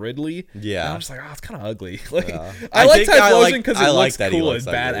version of Ridley. Yeah. And I'm just like, oh, it's kind of ugly. Like, yeah. I like Typhlosion because it looks that cool and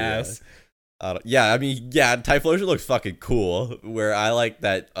badass. Typhlosion looks fucking cool. Where I like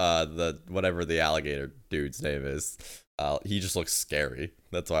that the whatever the alligator dude's name is. He just looks scary.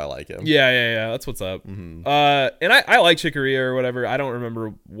 That's why I like him. Yeah. That's what's up. And I like Chikorita or whatever. I don't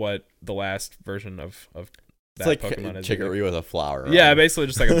remember what the last version of that it's like Pokemon is. Chikorita with a flower. Yeah, basically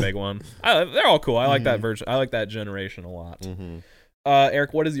just like a big one. They're all cool. I like that version. I like that generation a lot.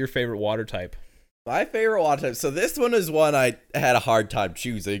 Eric, what is your favorite water type? My favorite water type. So this one is one I had a hard time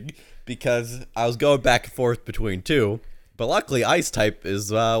choosing because I was going back and forth between two. But luckily, ice type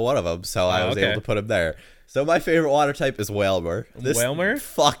is one of them, so I was able to put him there. So my favorite water type is Whalmer. This Whalmer?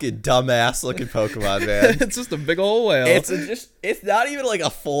 fucking dumbass looking Pokemon, man. It's just a big old whale. It's not even like a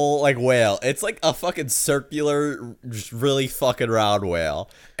full like whale. It's like a fucking circular, just really fucking round whale,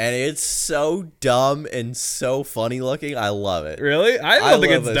 and it's so dumb and so funny looking. I love it. Really? I don't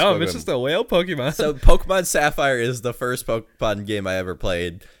think love it's this dumb. Pokemon. It's just a whale Pokemon. So Pokemon Sapphire is the first Pokemon game I ever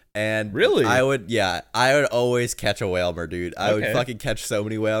played. And really, I would always catch a Whalmer, dude. I would fucking catch so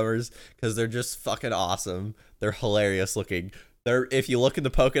many Whalmers because they're just fucking awesome. They're hilarious looking. If you look in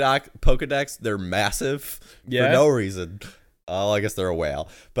the Pokedex, they're massive for no reason. Oh, I guess they're a whale,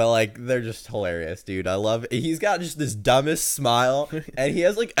 but like they're just hilarious, dude. I love it. He's got just this dumbest smile, and he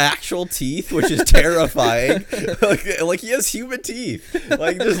has like actual teeth, which is terrifying. like he has human teeth.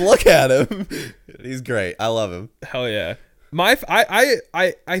 Like just look at him. He's great. I love him. Hell yeah.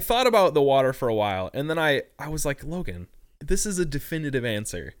 I thought about the water for a while, and then I was like, Logan, this is a definitive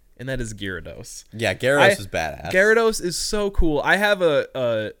answer, and that is Gyarados. Yeah, Gyarados is badass. Gyarados is so cool. I have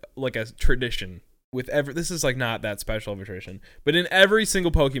a tradition with this is like not that special of a tradition, but in every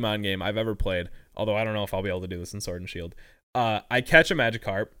single Pokemon game I've ever played, although I don't know if I'll be able to do this in Sword and Shield, I catch a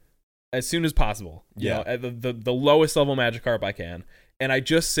Magikarp as soon as possible. You know, at the lowest level Magikarp I can, and I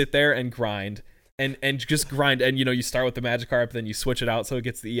just sit there and grind. And just grind, and you know, you start with the Magikarp, then you switch it out so it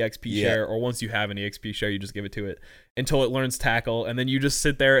gets the EXP share, or once you have an EXP share, you just give it to it until it learns Tackle, and then you just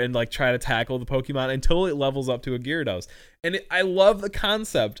sit there and like try to tackle the Pokemon until it levels up to a Gyarados. And I love the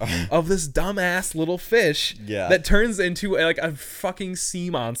concept of this dumbass little fish that turns into like a fucking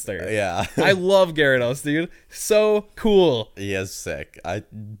sea monster. Yeah. I love Gyarados, dude. So cool. He is sick. I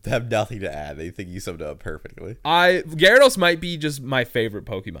have nothing to add. I think you summed it up perfectly. Gyarados might be just my favorite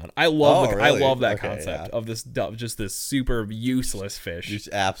Pokemon. I love I love that Okay, concept of this this super useless fish. Just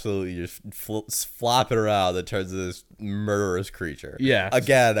absolutely just flopping around that turns into this murderous creature. Yeah.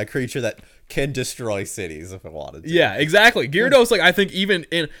 Again, a creature that can destroy cities if it wanted to. Yeah, exactly. Gyarados, like I think even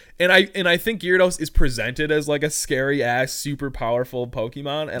I think Gyarados is presented as like a scary ass, super powerful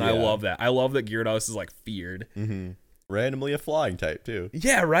Pokemon, and I love that. I love that Gyarados is like feared. Mm-hmm. Randomly a flying type too.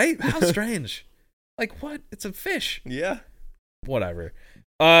 Yeah, right? How strange. Like what? It's a fish. Yeah. Whatever.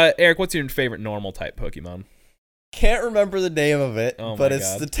 Eric, what's your favorite normal type Pokemon? Can't remember the name of it, but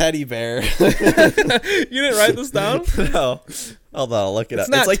it's the teddy bear. You didn't write this down? No. Hold on, I'll look it up. It's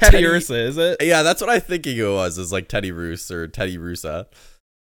not it's like Teddiursa, is it? Yeah, that's what I thinking it was. Is like Teddiursa or Teddiursa.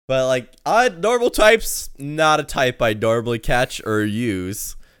 But like, normal types, not a type I normally catch or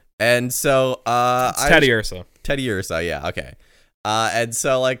use. And so, it's Teddiursa. Teddiursa, yeah, okay. And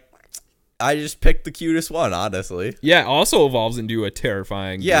so like, I just picked the cutest one, honestly. Yeah, also evolves into a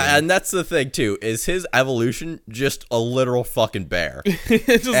terrifying Yeah, being. and that's the thing, too, is his evolution just a literal fucking bear.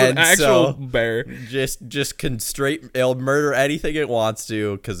 It's just an actual bear. Just can it'll murder anything it wants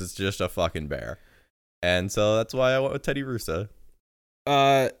to, because it's just a fucking bear. And so that's why I went with Teddiursa.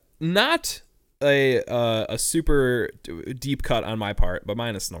 Not a super deep cut on my part, but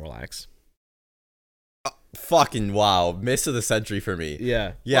mine is Snorlax. Fucking wow, miss of the century for me.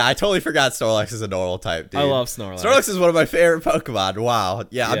 Yeah, I totally forgot Snorlax is a normal type, dude. I love Snorlax. Snorlax is one of my favorite Pokemon. Wow.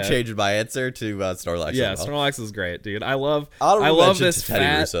 Yeah, I'm changing my answer to Snorlax. Yeah, Snorlax is great, dude. I love this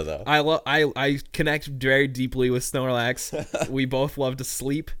fat. Though. I connect very deeply with Snorlax. We both love to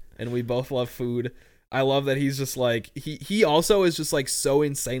sleep, and we both love food. I love that he's just like he also is just like so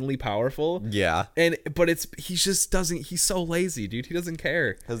insanely powerful. Yeah. But he's so lazy, dude. He doesn't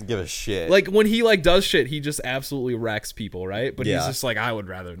care. Doesn't give a shit. Like when he like does shit, he just absolutely wrecks people, right? But he's just like, I would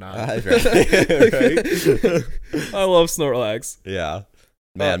rather not. Right. I love Snorlax. Yeah.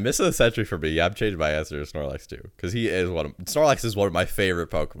 Man, miss of the century for me. I'm changing my answer to Snorlax too. Because Snorlax is one of my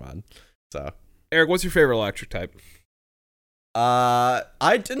favorite Pokemon. So Eric, what's your favorite electric type?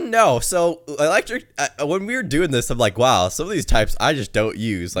 I didn't know. So electric. When we were doing this, I'm like, wow, some of these types I just don't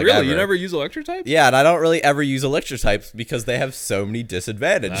use. Like, really, ever. You never use electric type? Yeah, and I don't really ever use electric types because they have so many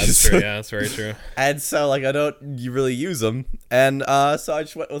disadvantages. That's true. Yeah, that's very true. And so, like, I don't really use them. And so I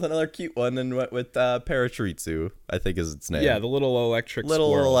just went with another cute one and went with Parachutsu, I think is its name. Yeah, the little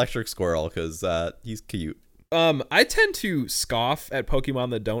electric squirrel because he's cute. I tend to scoff at Pokemon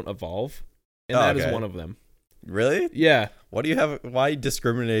that don't evolve, and that is one of them. Really? Yeah. What do you have? Why are you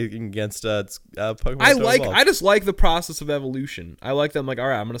discriminating against Pokemon? I just like the process of evolution. I like them. Like, all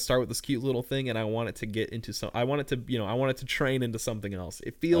right, I'm gonna start with this cute little thing, and I want it to get into I want it to train into something else.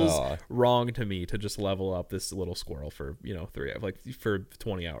 It feels wrong to me to just level up this little squirrel for for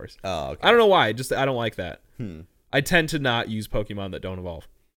 20 hours. Oh, okay. I don't know why. I don't like that. I tend to not use Pokemon that don't evolve.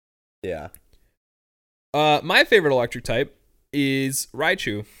 Yeah. My favorite electric type is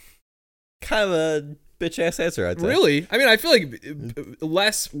Raichu. Kind of a bitch ass answer. I'd say. Really? I mean, I feel like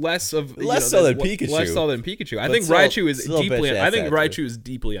less of Less so than Pikachu. Less so than Pikachu. I But think still- Raichu is still deeply. bitch I ass think answer. Raichu is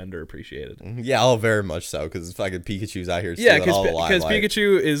deeply underappreciated. Yeah, oh, very much so, because fucking Pikachu's out here. Yeah, because because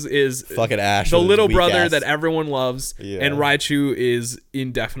Pikachu is fucking Ash, the with his little weak brother ass- that everyone loves, Yeah. and Raichu is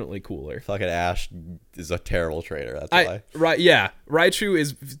indefinitely cooler. fucking Ash is a terrible trainer. That's why. Raichu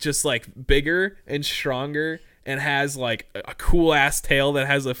is just like bigger and stronger and has like a cool ass tail that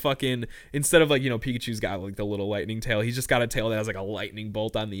has a fucking, instead of like, Pikachu's got like the little lightning tail, he's just got a tail that has like a lightning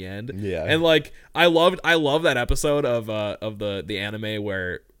bolt on the end. Yeah. And like I love that episode of the anime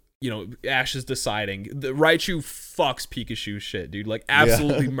where Ash is deciding. The Raichu fucks Pikachu shit, dude. Like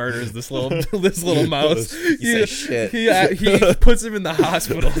absolutely murders this little mouse. He says shit. He puts him in the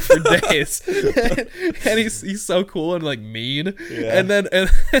hospital for days, and he's so cool and like mean. Yeah. And then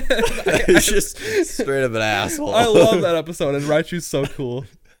He's just straight up an asshole. I love that episode, and Raichu's so cool.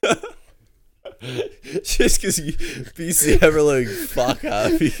 Just because you BC Everling fuck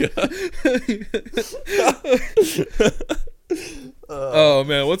up. Oh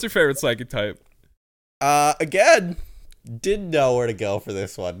man, what's your favorite psychic type? Again, didn't know where to go for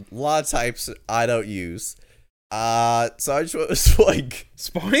this one. A lot of types I don't use. So I just went with Spoink.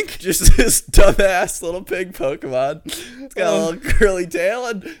 Spoink? Just this dumbass little pig Pokemon. It's got a little curly tail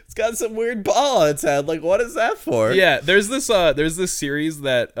and it's got some weird ball on its head. Like, what is that for? Yeah, there's this series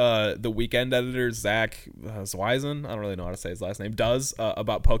that the Weekend editor Zach Zweisen, I don't really know how to say his last name, does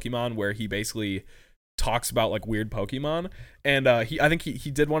about Pokemon, where he basically talks about like weird Pokemon, and I think he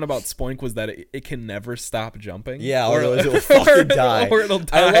did one about Spoink, was that it can never stop jumping. Yeah, or it will fucking die. Or it'll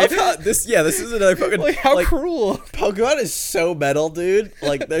die. I love how this is another Pokemon. Like, how cruel. Pokemon is so metal, dude.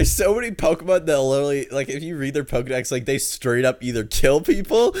 Like, there's so many Pokemon that literally, like, if you read their Pokedex, like, they straight up either kill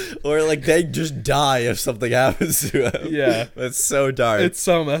people or, like, they just die if something happens to them. Yeah. It's so dark. It's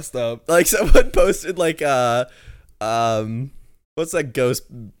so messed up. Like, someone posted, like, what's that ghost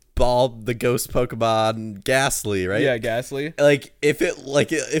ball, the ghost Pokemon, Ghastly, right? Yeah, Ghastly. Like, if it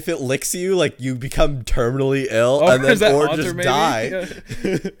licks you, like, you become terminally ill, and is that then or Haunter, just maybe? die.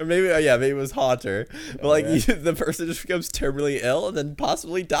 Yeah. Or maybe it was Haunter. But like, the person just becomes terminally ill and then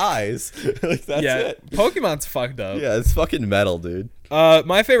possibly dies. Like, that's it. Pokemon's fucked up. Yeah, it's fucking metal, dude.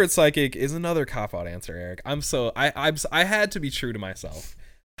 My favorite psychic is another cop-out answer, Eric. I had to be true to myself.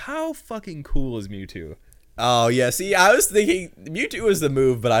 How fucking cool is Mewtwo? Oh yeah, see, I was thinking Mewtwo was the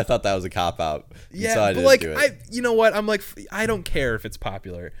move, but I thought that was a cop out. Yeah, so I but didn't like, do it. you know what? I'm like, I don't care if it's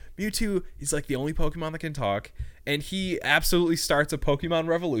popular. Mewtwo is like the only Pokemon that can talk, and he absolutely starts a Pokemon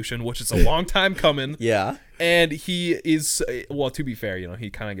revolution, which is a long time coming. Yeah. And he is, well, to be fair, he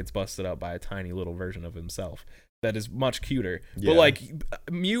kind of gets busted up by a tiny little version of himself that is much cuter. Yeah. But like,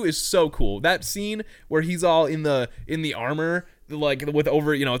 Mew is so cool. That scene where he's all in the armor, like with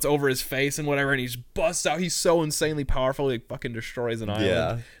over, it's over his face and whatever, and he just busts out. He's so insanely powerful. He fucking destroys an island.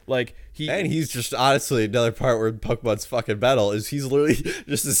 Yeah. Like And he's just, honestly, another part where Pokemon's fucking metal is he's literally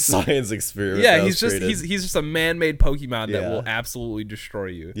just a science experiment. Yeah, that he's was just created. he's just a man-made Pokemon that Yeah. will absolutely destroy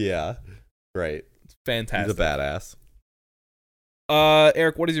you. Yeah. Right. It's fantastic. He's a badass.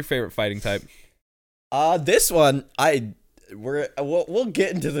 Eric, what is your favorite fighting type? This one we'll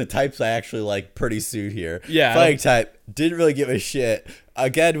get into the types I actually like pretty soon here. Yeah. Fighting type, didn't really give a shit.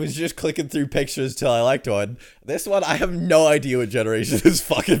 Again, was just clicking through pictures till I liked one. This one, I have no idea what generation this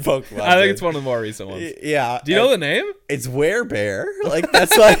fucking Pokemon I think is. it's one of the more recent ones. Yeah. Do you know the name? It's Werebear. Like,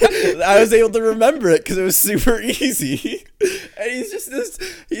 that's why I was able to remember it, because it was super easy. And he's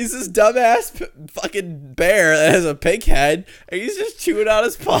this dumbass fucking bear that has a pink head, and he's just chewing on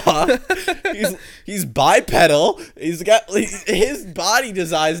his paw. He's bipedal. He's got his body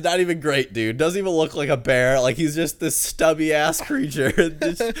design's not even great, dude. Doesn't even look like a bear. Like, he's just this stubby ass creature,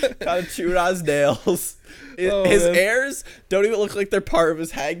 just kind of chewing on his nails. His man. ears don't even look like they're part of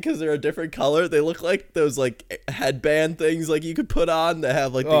his head because they're a different color. They look like those like headband things like you could put on that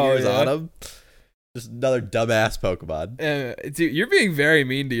have like the ears on them. Just another dumbass Pokemon. Dude, you're being very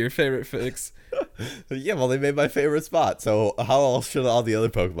mean to your favorite fix. Yeah, well, they made my favorite spot. So how else should all the other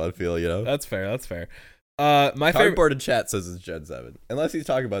Pokemon feel? That's fair. My favorite. Cardboard in chat says it's Gen 7, unless he's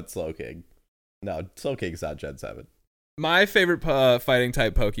talking about Slowking. No, Slowking's not Gen 7. My favorite fighting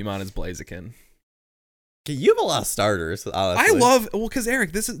type Pokemon is Blaziken. You have a lot of starters, honestly. Because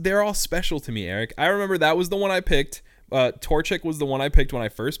Eric, they're all special to me, Eric. I remember that was the one I picked. Torchic was the one I picked when I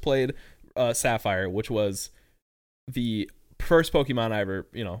first played Sapphire, which was the first Pokemon I ever,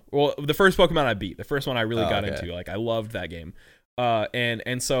 the first Pokemon I beat, the first one I really got into. Like, I loved that game.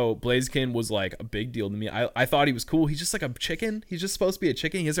 And so Blaziken was like a big deal to me. I thought he was cool. He's just like a chicken. He's just supposed to be a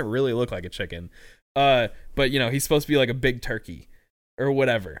chicken. He doesn't really look like a chicken. But he's supposed to be like a big turkey or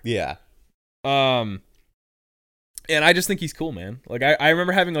whatever. Yeah. And I just think he's cool, man. Like I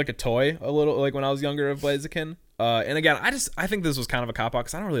remember having like a toy a little like when I was younger of Blaziken. And again, I think this was kind of a cop out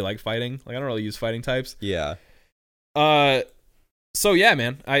because I don't really like fighting. Like I don't really use fighting types. Yeah. So yeah,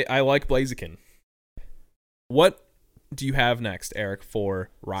 man, I like Blaziken. What do you have next, Eric, for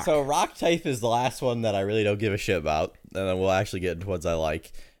rock? So rock type is the last one that I really don't give a shit about, and then we'll actually get into ones I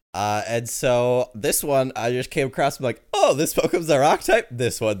like. And so this one I just came across. I'm like, oh, this Pokemon's a rock type.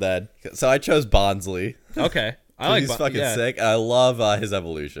 This one then. So I chose Bonsly. Okay, I like. He's fucking sick. I love his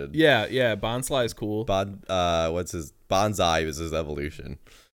evolution. Yeah, Bonsly is cool. What's his Bonsai is his evolution.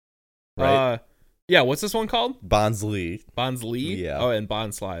 Right. Yeah. What's this one called? Bonsly. Bonsly. Yeah. Oh, and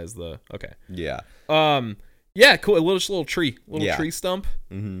Bonsly is the okay. Yeah. Yeah, cool. A little tree, tree stump.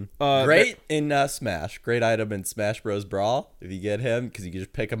 Mm-hmm. Great in Smash. Great item in Smash Bros. Brawl if you get him, because you can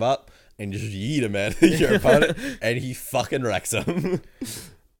just pick him up and just yeet him at your opponent, and he fucking wrecks him.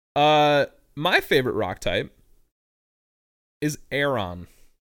 My favorite rock type is Aron.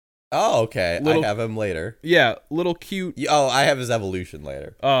 Oh, okay. I have him later. Yeah, little cute. Oh, I have his evolution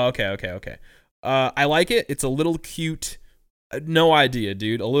later. Oh, okay. I like it. It's a little cute. No idea,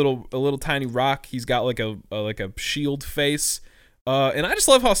 dude. A little tiny rock. He's got like a shield face, and I just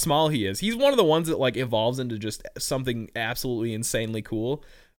love how small he is. He's one of the ones that like evolves into just something absolutely insanely cool.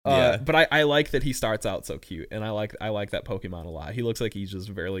 Yeah. But I like that he starts out so cute, and I like that Pokemon a lot. He looks like he's just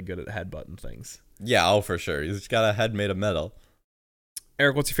very good at headbutting things. Yeah, oh for sure. He's got a head made of metal.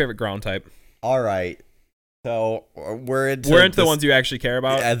 Eric, what's your favorite ground type? All right. So we're into the ones you actually care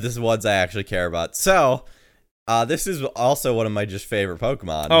about. Yeah, this is ones I actually care about. So. This is also one of my just favorite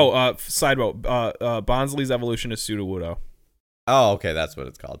Pokemon. Oh, side note, Bonsly's evolution is Sudowoodo. Oh, okay, that's what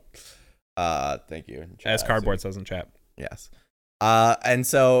it's called. Thank you. As Cardboard says in chat. Yes. And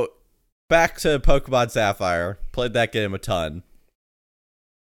so back to Pokemon Sapphire. Played that game a ton.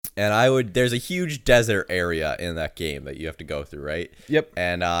 And there's a huge desert area in that game that you have to go through, right? Yep.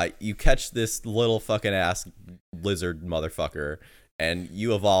 And you catch this little fucking ass lizard motherfucker. And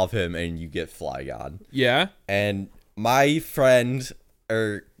you evolve him, and you get Flygon. Yeah. And my friend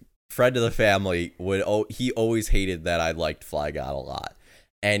of the family he always hated that I liked Flygon a lot,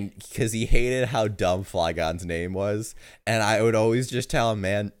 and because he hated how dumb Flygon's name was, and I would always just tell him,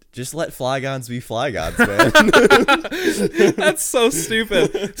 man, just let Flygons be Flygons, man. That's so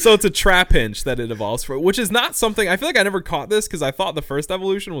stupid. So it's a Trapinch that it evolves for, which is not something I feel like I never caught this because I thought the first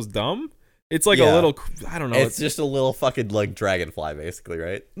evolution was dumb. It's like a little, I don't know. It's just a little fucking like dragonfly, basically,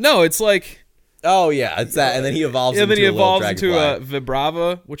 right? No, it's like. Oh yeah, it's that, and then he evolves. Yeah, into then he evolves into a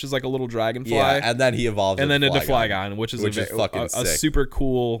Vibrava, which is like a little dragonfly. Yeah, and then he evolves. And then into Flygon, which is fucking a super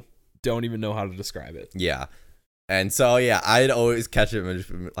cool. Don't even know how to describe it. Yeah, and so yeah, I'd always catch him and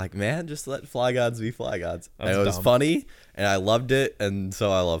just be like, man, just let Flygons be Flygons. And it was dumb. And I loved it, and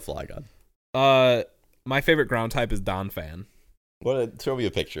so I love Flygon. My favorite ground type is Donphan. Show me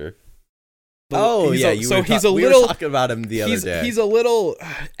a picture. We were talking about him the other day. He's a little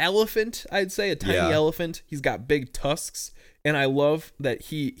elephant, I'd say, a tiny elephant. He's got big tusks, and I love that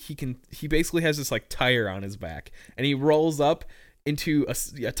he basically has this like tire on his back, and he rolls up into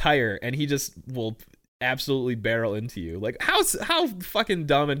a tire, and he just will absolutely barrel into you. Like how fucking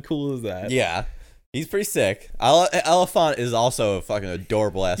dumb and cool is that? Yeah. He's pretty sick. Elephant is also a fucking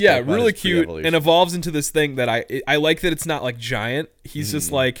adorable ass. Yeah, really cute, and evolves into this thing that I like that it's not like giant. He's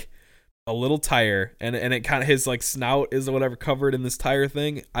just like a little tire, and it kind of, his like snout is whatever covered in this tire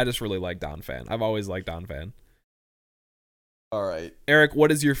thing. I just really like Donphan. I've always liked Donphan. All right, Eric,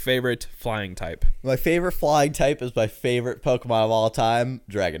 what is your favorite flying type? My favorite flying type is my favorite Pokemon of all time,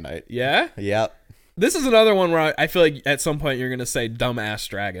 Dragonite. Yeah? Yep. This is another one where I feel like at some point you're gonna say dumbass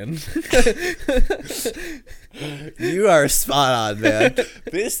dragon. You are spot on, man.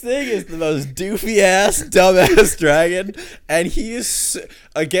 This thing is the most doofy ass, dumbass dragon, and he is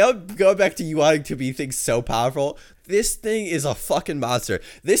again going back to you wanting to be things so powerful. This thing is a fucking monster.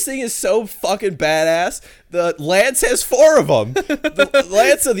 This thing is so fucking badass. The Lance has 4 of them. The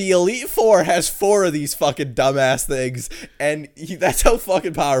Lance of the Elite Four has 4 of these fucking dumbass things, and that's how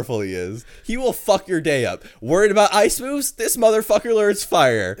fucking powerful he is. He will fuck your day up. Worried about ice moves? This motherfucker learns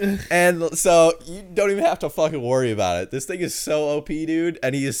fire. And so you don't even have to fucking worry about it. This thing is so OP, dude,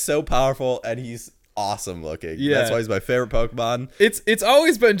 and he is so powerful, and he's awesome looking. Yeah, that's why he's my favorite Pokemon. It's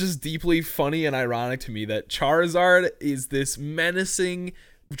always been just deeply funny and ironic to me that Charizard is this menacing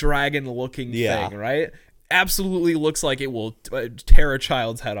dragon looking thing, right? Absolutely looks like it will tear a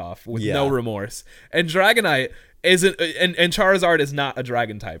child's head off with no remorse. And Dragonite isn't and Charizard is not a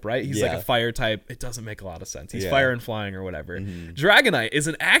dragon type, right? He's like Yeah. a fire type. It doesn't make a lot of sense. He's Yeah. fire and flying or whatever. Dragonite is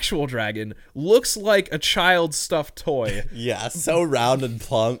an actual dragon, looks like a child's stuffed toy. Yeah, so round and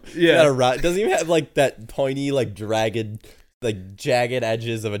plump. Yeah. Doesn't even have like that pointy like dragon, like jagged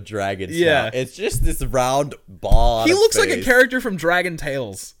edges of a dragon. Yeah. snout. It's just this round ball. He on a looks like a face. character from Dragon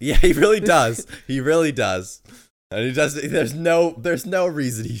Tales. Yeah, he really does. He really does. And he does. There's no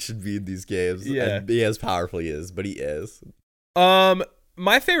reason he should be in these games. Yeah. And be as powerful he is, but he is.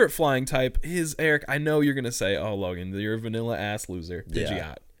 My favorite flying type is Eric. I know you're gonna say, "Oh, Logan, you're a vanilla ass loser." Pidgeot.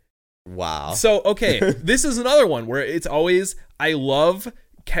 Yeah. Wow. So okay, this is another one where it's always I love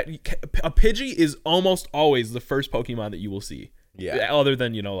a Pidgey is almost always the first Pokemon that you will see. Yeah. Other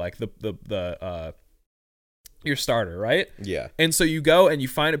than like the your starter, right? Yeah. And so you go and you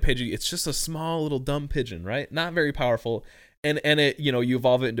find a Pidgey. It's just a small little dumb pigeon, right? Not very powerful. And it you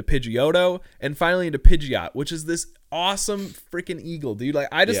evolve it into Pidgeotto and finally into Pidgeot, which is this awesome freaking eagle, dude. Like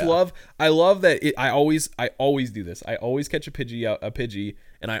I just Yeah. I love that I always do this. I always catch a Pidgey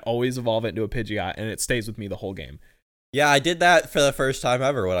and I always evolve it into a Pidgeot and it stays with me the whole game. Yeah, I did that for the first time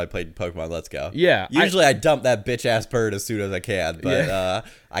ever when I played Pokemon Let's Go. Yeah. Usually I dump that bitch ass bird as soon as I can, but Yeah.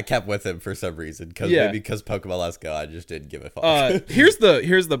 I kept with him for some reason because Pokemon Let's Go, I just didn't give a fuck. Here's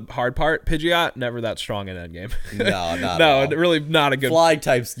the hard part. Pidgeot never that strong in endgame. No, not No, at all. really not a good. Flying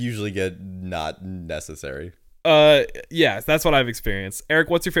types usually get not necessary. Yeah, that's what I've experienced. Eric,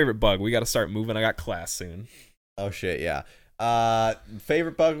 what's your favorite bug? We got to start moving. I got class soon. Oh shit, yeah.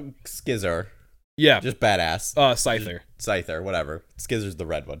 Favorite bug, Skizzer. Yeah. Just badass. Scyther. Scyther, whatever. Skizzer's the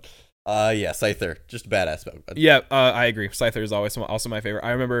red one. Yeah, Scyther. Just a badass Pokemon. Yeah, I agree. Scyther is always also my favorite.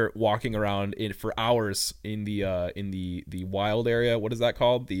 I remember walking around for hours in the wild area. What is that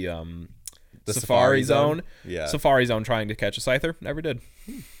called? The Safari Zone. Yeah. Safari Zone trying to catch a Scyther. Never did.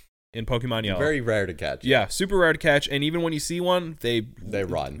 In Pokemon Yellow. Very rare to catch. Yeah, super rare to catch, and even when you see one, they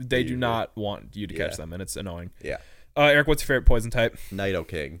run. They do not want you to catch them, and it's annoying. Yeah. Eric, what's your favorite poison type?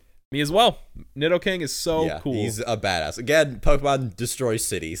 Nidoking. Me as well. Nidoking is so cool. He's a badass. Again, Pokemon destroy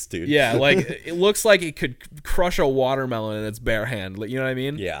cities, dude. Yeah, like it looks like it could crush a watermelon in its bare hand. Like, you know what I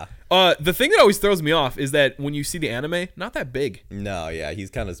mean? Yeah. The thing that always throws me off is that when you see the anime, not that big. No, yeah, he's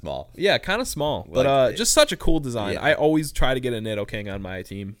kind of small. Yeah, kind of small, Like, but just such a cool design. yeah. I always try to get a Nidoking on my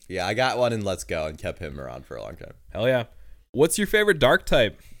team. Yeah, I got one in Let's Go and kept him around for a long time. Hell yeah. What's your favorite dark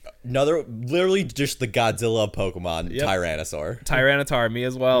type? Literally just the Godzilla of Pokemon, Yep. Tyranisaur. Tyranitar, me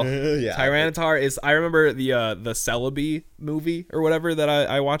as well. Yeah. Tyranitar is. I remember the Celebi movie or whatever that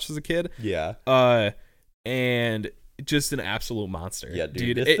I watched as a kid. Yeah. And just an absolute monster. Yeah,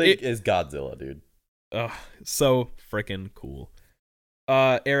 dude. This thing is Godzilla, dude. So freaking cool.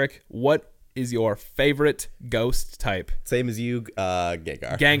 Eric, what is your favorite ghost type? Same as you,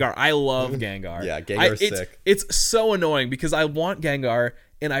 Gengar. Gengar. I love Gengar. Yeah, Gengar's sick. It's so annoying because I want Gengar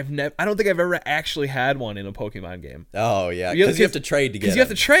and I don't think I've ever actually had one in a Pokemon game. Oh yeah, because you have to trade to get. Because you have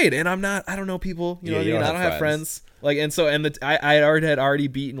to trade, and I don't know people. You know what I mean? I don't have friends. Like, and so, I had already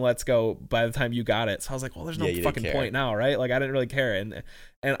beaten Let's Go by the time you got it. So I was like, well, there's no fucking point now, right? Like, I didn't really care. And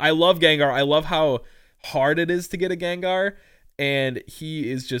I love Gengar. I love how hard it is to get a Gengar, and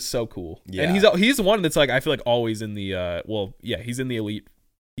he is just so cool. Yeah. And he's the one that's like, I feel like always in the he's in the elite.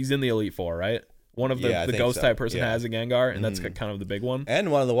 He's in the Elite Four, right? One of the ghost type person has a Gengar, and that's kind of the big one. And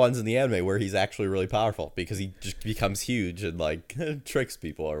one of the ones in the anime where he's actually really powerful because he just becomes huge and like tricks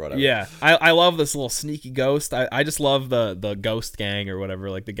people or whatever. Yeah, I love this little sneaky ghost. I just love the ghost gang or whatever,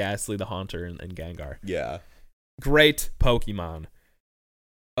 like the Ghastly, the Haunter, and Gengar. Yeah. Great Pokemon.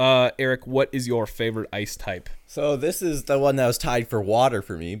 Eric, what is your favorite ice type? So this is the one that was tied for water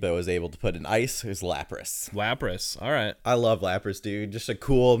for me, but was able to put in ice. It was Lapras. Lapras. All right. I love Lapras, dude. Just a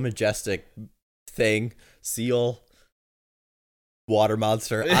cool, majestic thing. Seal. Water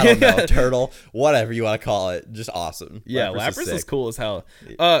monster. I don't know. Turtle. Whatever you want to call it. Just awesome. Yeah, Lapras is cool as hell.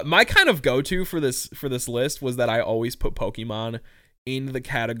 My kind of go-to for this list was that I always put Pokemon in the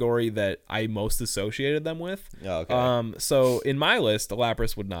category that I most associated them with. Oh, okay. So in my list, the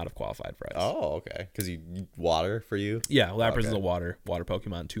Lapras would not have qualified for ice. Oh, okay. Because you water for you? Yeah, Lapras is a water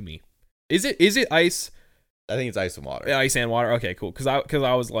Pokemon to me. Is it ice? I think it's ice and water. Yeah, ice and water. Okay, cool. Because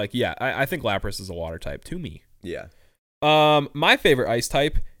I was like, yeah, I think Lapras is a water type to me. Yeah. My favorite ice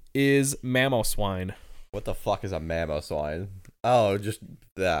type is Mamoswine. What the fuck is a Mamoswine? Oh, just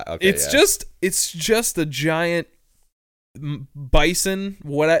that. Okay. It's just a giant bison.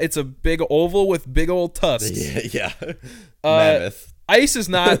 It's a big oval with big old tusks. Yeah. Mammoth. Ice is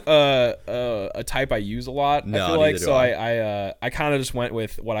not a type I use a lot. No, I feel like neither so. do I. I kind of just went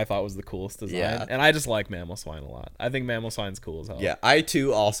with what I thought was the coolest design, Yeah. and I just like Mamoswine a lot. I think Mamoswine's cool as hell. Yeah, I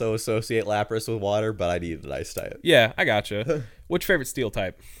too also associate Lapras with water, but I needed an ice type. Yeah, I gotcha. What's your favorite steel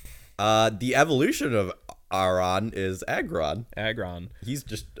type? The evolution of Aron is Aggron. Aggron. He's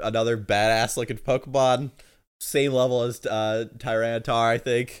just another badass looking Pokemon. Same level as Tyranitar, I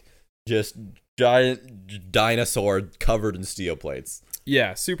think. Just giant dinosaur covered in steel plates.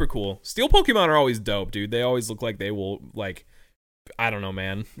 Yeah, super cool. Steel Pokemon are always dope, dude. They always look like they will, like, I don't know,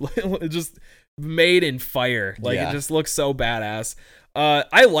 man. Just made in fire. Like, Yeah. it just looks so badass.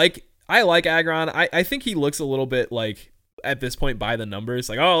 I like Aggron. I think he looks a little bit like, at this point, by the numbers.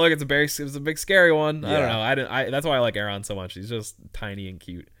 Like, oh, look, it's a big scary one. I don't know. That's why I like Aggron so much. He's just tiny and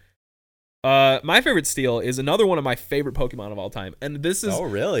cute. My favorite steel is another one of my favorite Pokemon of all time, and this is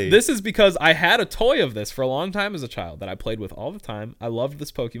really? This is because I had a toy of this for a long time as a child that I played with all the time. I loved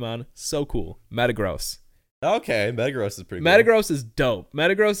this Pokemon, so cool. Metagross. Okay, Metagross is pretty cool. Metagross is dope.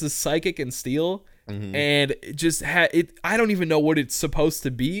 Metagross is psychic and steel, and it just I don't even know what it's supposed to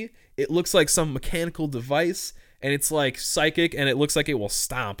be. It looks like some mechanical device, and it's like psychic, and it looks like it will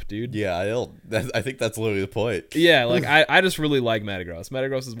stomp, dude. Yeah, I think that's literally the point. Yeah, like I just really like Metagross.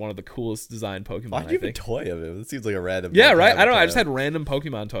 Metagross is one of the coolest designed Pokemon. Why do you have a think. toy of him? It seems like a random. Yeah, like, right. I don't know. I toy just had random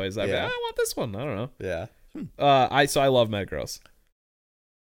Pokemon toys. I want this one. I don't know. Yeah. I love Metagross.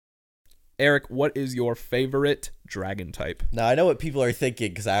 Eric, what is your favorite dragon type? Now I know what people are thinking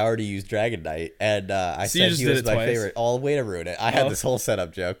because I already used Dragonite, and I So you said just he did was it my twice? favorite. Oh, way to ruin it! I had this whole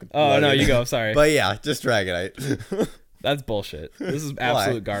setup joke. Oh no, loaded. you go. Sorry, But yeah, just Dragonite. that's bullshit. This is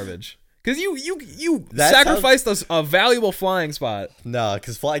absolute garbage. Because you That sacrificed a valuable flying spot. No,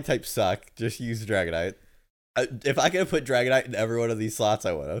 because flying types suck. Just use Dragonite. If I could have put Dragonite in every one of these slots,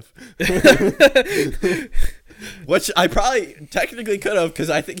 I would have. Which I probably technically could have,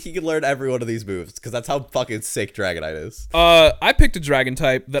 because I think he could learn every one of these moves, because that's how fucking sick Dragonite is. I picked a dragon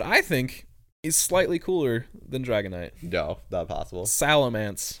type that I think is slightly cooler than Dragonite. No, not possible.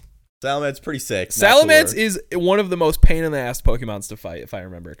 Salamence. Salamance's pretty sick. Salamence is one of the most pain in the ass Pokemons to fight, if I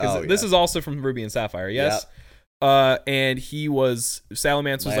remember. Because this yeah. is also from Ruby and Sapphire, yes? Yep. And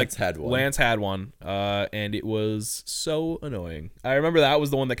Salamence was Lance had one. Lance had one, and it was so annoying. I remember that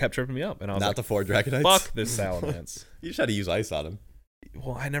was the one that kept tripping me up, and I was Not like, the 4 Dragonites. fuck this Salamence. You just had to use ice on him.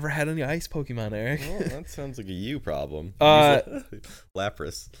 Well, I never had any ice Pokemon, Eric. Well, that sounds like a you problem.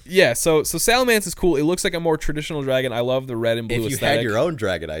 Lapras. Yeah, so Salamence is cool. It looks like a more traditional dragon. I love the red and blue If you aesthetic. had your own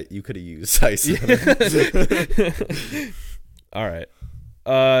Dragonite, you could have used ice on him. All right.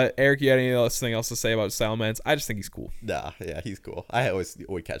 Eric, you got anything else to say about Salamence? I just think he's cool. Nah, yeah, he's cool. I always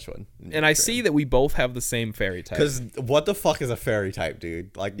would catch one. And I see that we both have the same fairy type. Because what the fuck is a fairy type,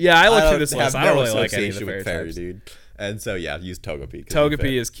 dude? Like, Yeah, I looked through this have list. I don't no really like any of the association with fairy types. dude. And so yeah, use Togepi.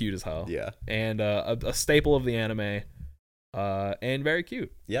 Togepi is cute as hell. Yeah. And a staple of the anime. And very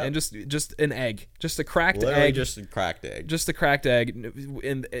cute. Yeah. And just an egg. Just a cracked Literally egg. just a cracked egg. Just a cracked egg.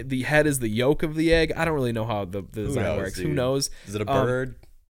 And the head is the yolk of the egg. I don't really know how the design knows, works. dude? Who knows? Is it a bird?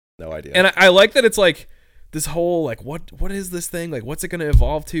 No idea. And I like that it's like this whole like what is this thing? Like what's it gonna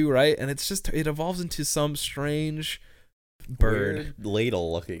evolve to, right? And it's just it evolves into some strange bird. Weird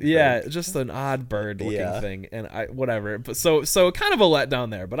ladle looking. Yeah, thing. just an odd bird looking Yeah. thing. And whatever. But so kind of a letdown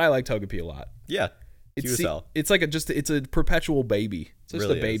there, but I like Togepi a lot. Yeah. Cute as hell. It's like it's a perpetual baby. It's just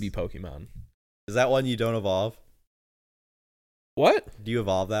Really a baby is. Pokemon. Is that one you don't evolve? What? Do you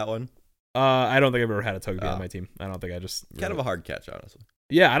evolve that one? I don't think I've ever had a Togepi Oh. on my team. I don't think I just Kind of a hard catch, honestly.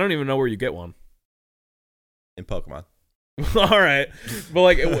 Yeah, I don't even know where you get one. In Pokemon. All right. But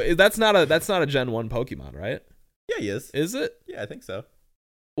like that's not a Gen 1 Pokemon, right? Yeah, he is. Is it? Yeah, I think so.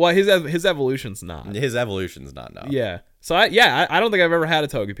 Well, his evolution's not. His evolution's not no. Yeah. So I don't think I've ever had a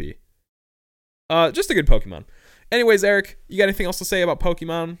Togepi. Just a good Pokemon. Anyways, Eric, you got anything else to say about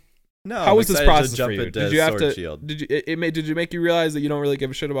Pokemon? No. How was this process for you? Did you have to? Shield. Did you make you realize that you don't really give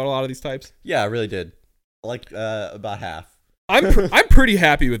a shit about a lot of these types? Yeah, I really did. Like about half. I'm pretty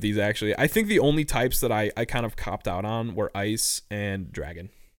happy with these actually. I think the only types that I kind of copped out on were Ice and Dragon.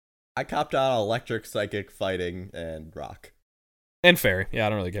 I copped out on Electric, Psychic, Fighting, and Rock. And Fairy. Yeah, I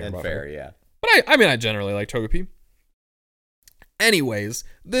don't really care And about Fairy, yeah. But I generally like Togepi. Anyways,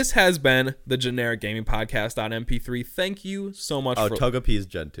 this has been the Generic Gaming Podcast on MP3. Thank you so much Oh, for Togepi is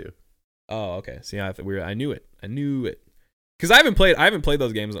Gen 2. Oh, okay. See, I knew it. Because I haven't played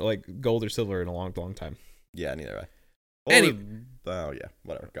those games like Gold or Silver in a long time. Yeah, neither have I. Oh, yeah.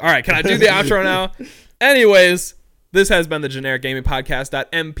 Whatever. Go. All right, can I do the outro now? Anyways, this has been the Generic Gaming Podcast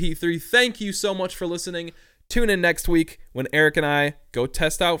MP3. Thank you so much for listening. Tune in next week when Eric and I go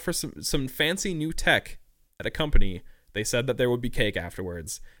test out for some fancy new tech at a company They said that there would be cake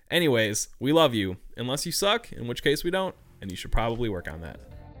afterwards. Anyways, we love you. Unless you suck, in which case we don't, and you should probably work on that.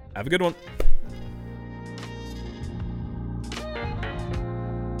 Have a good one.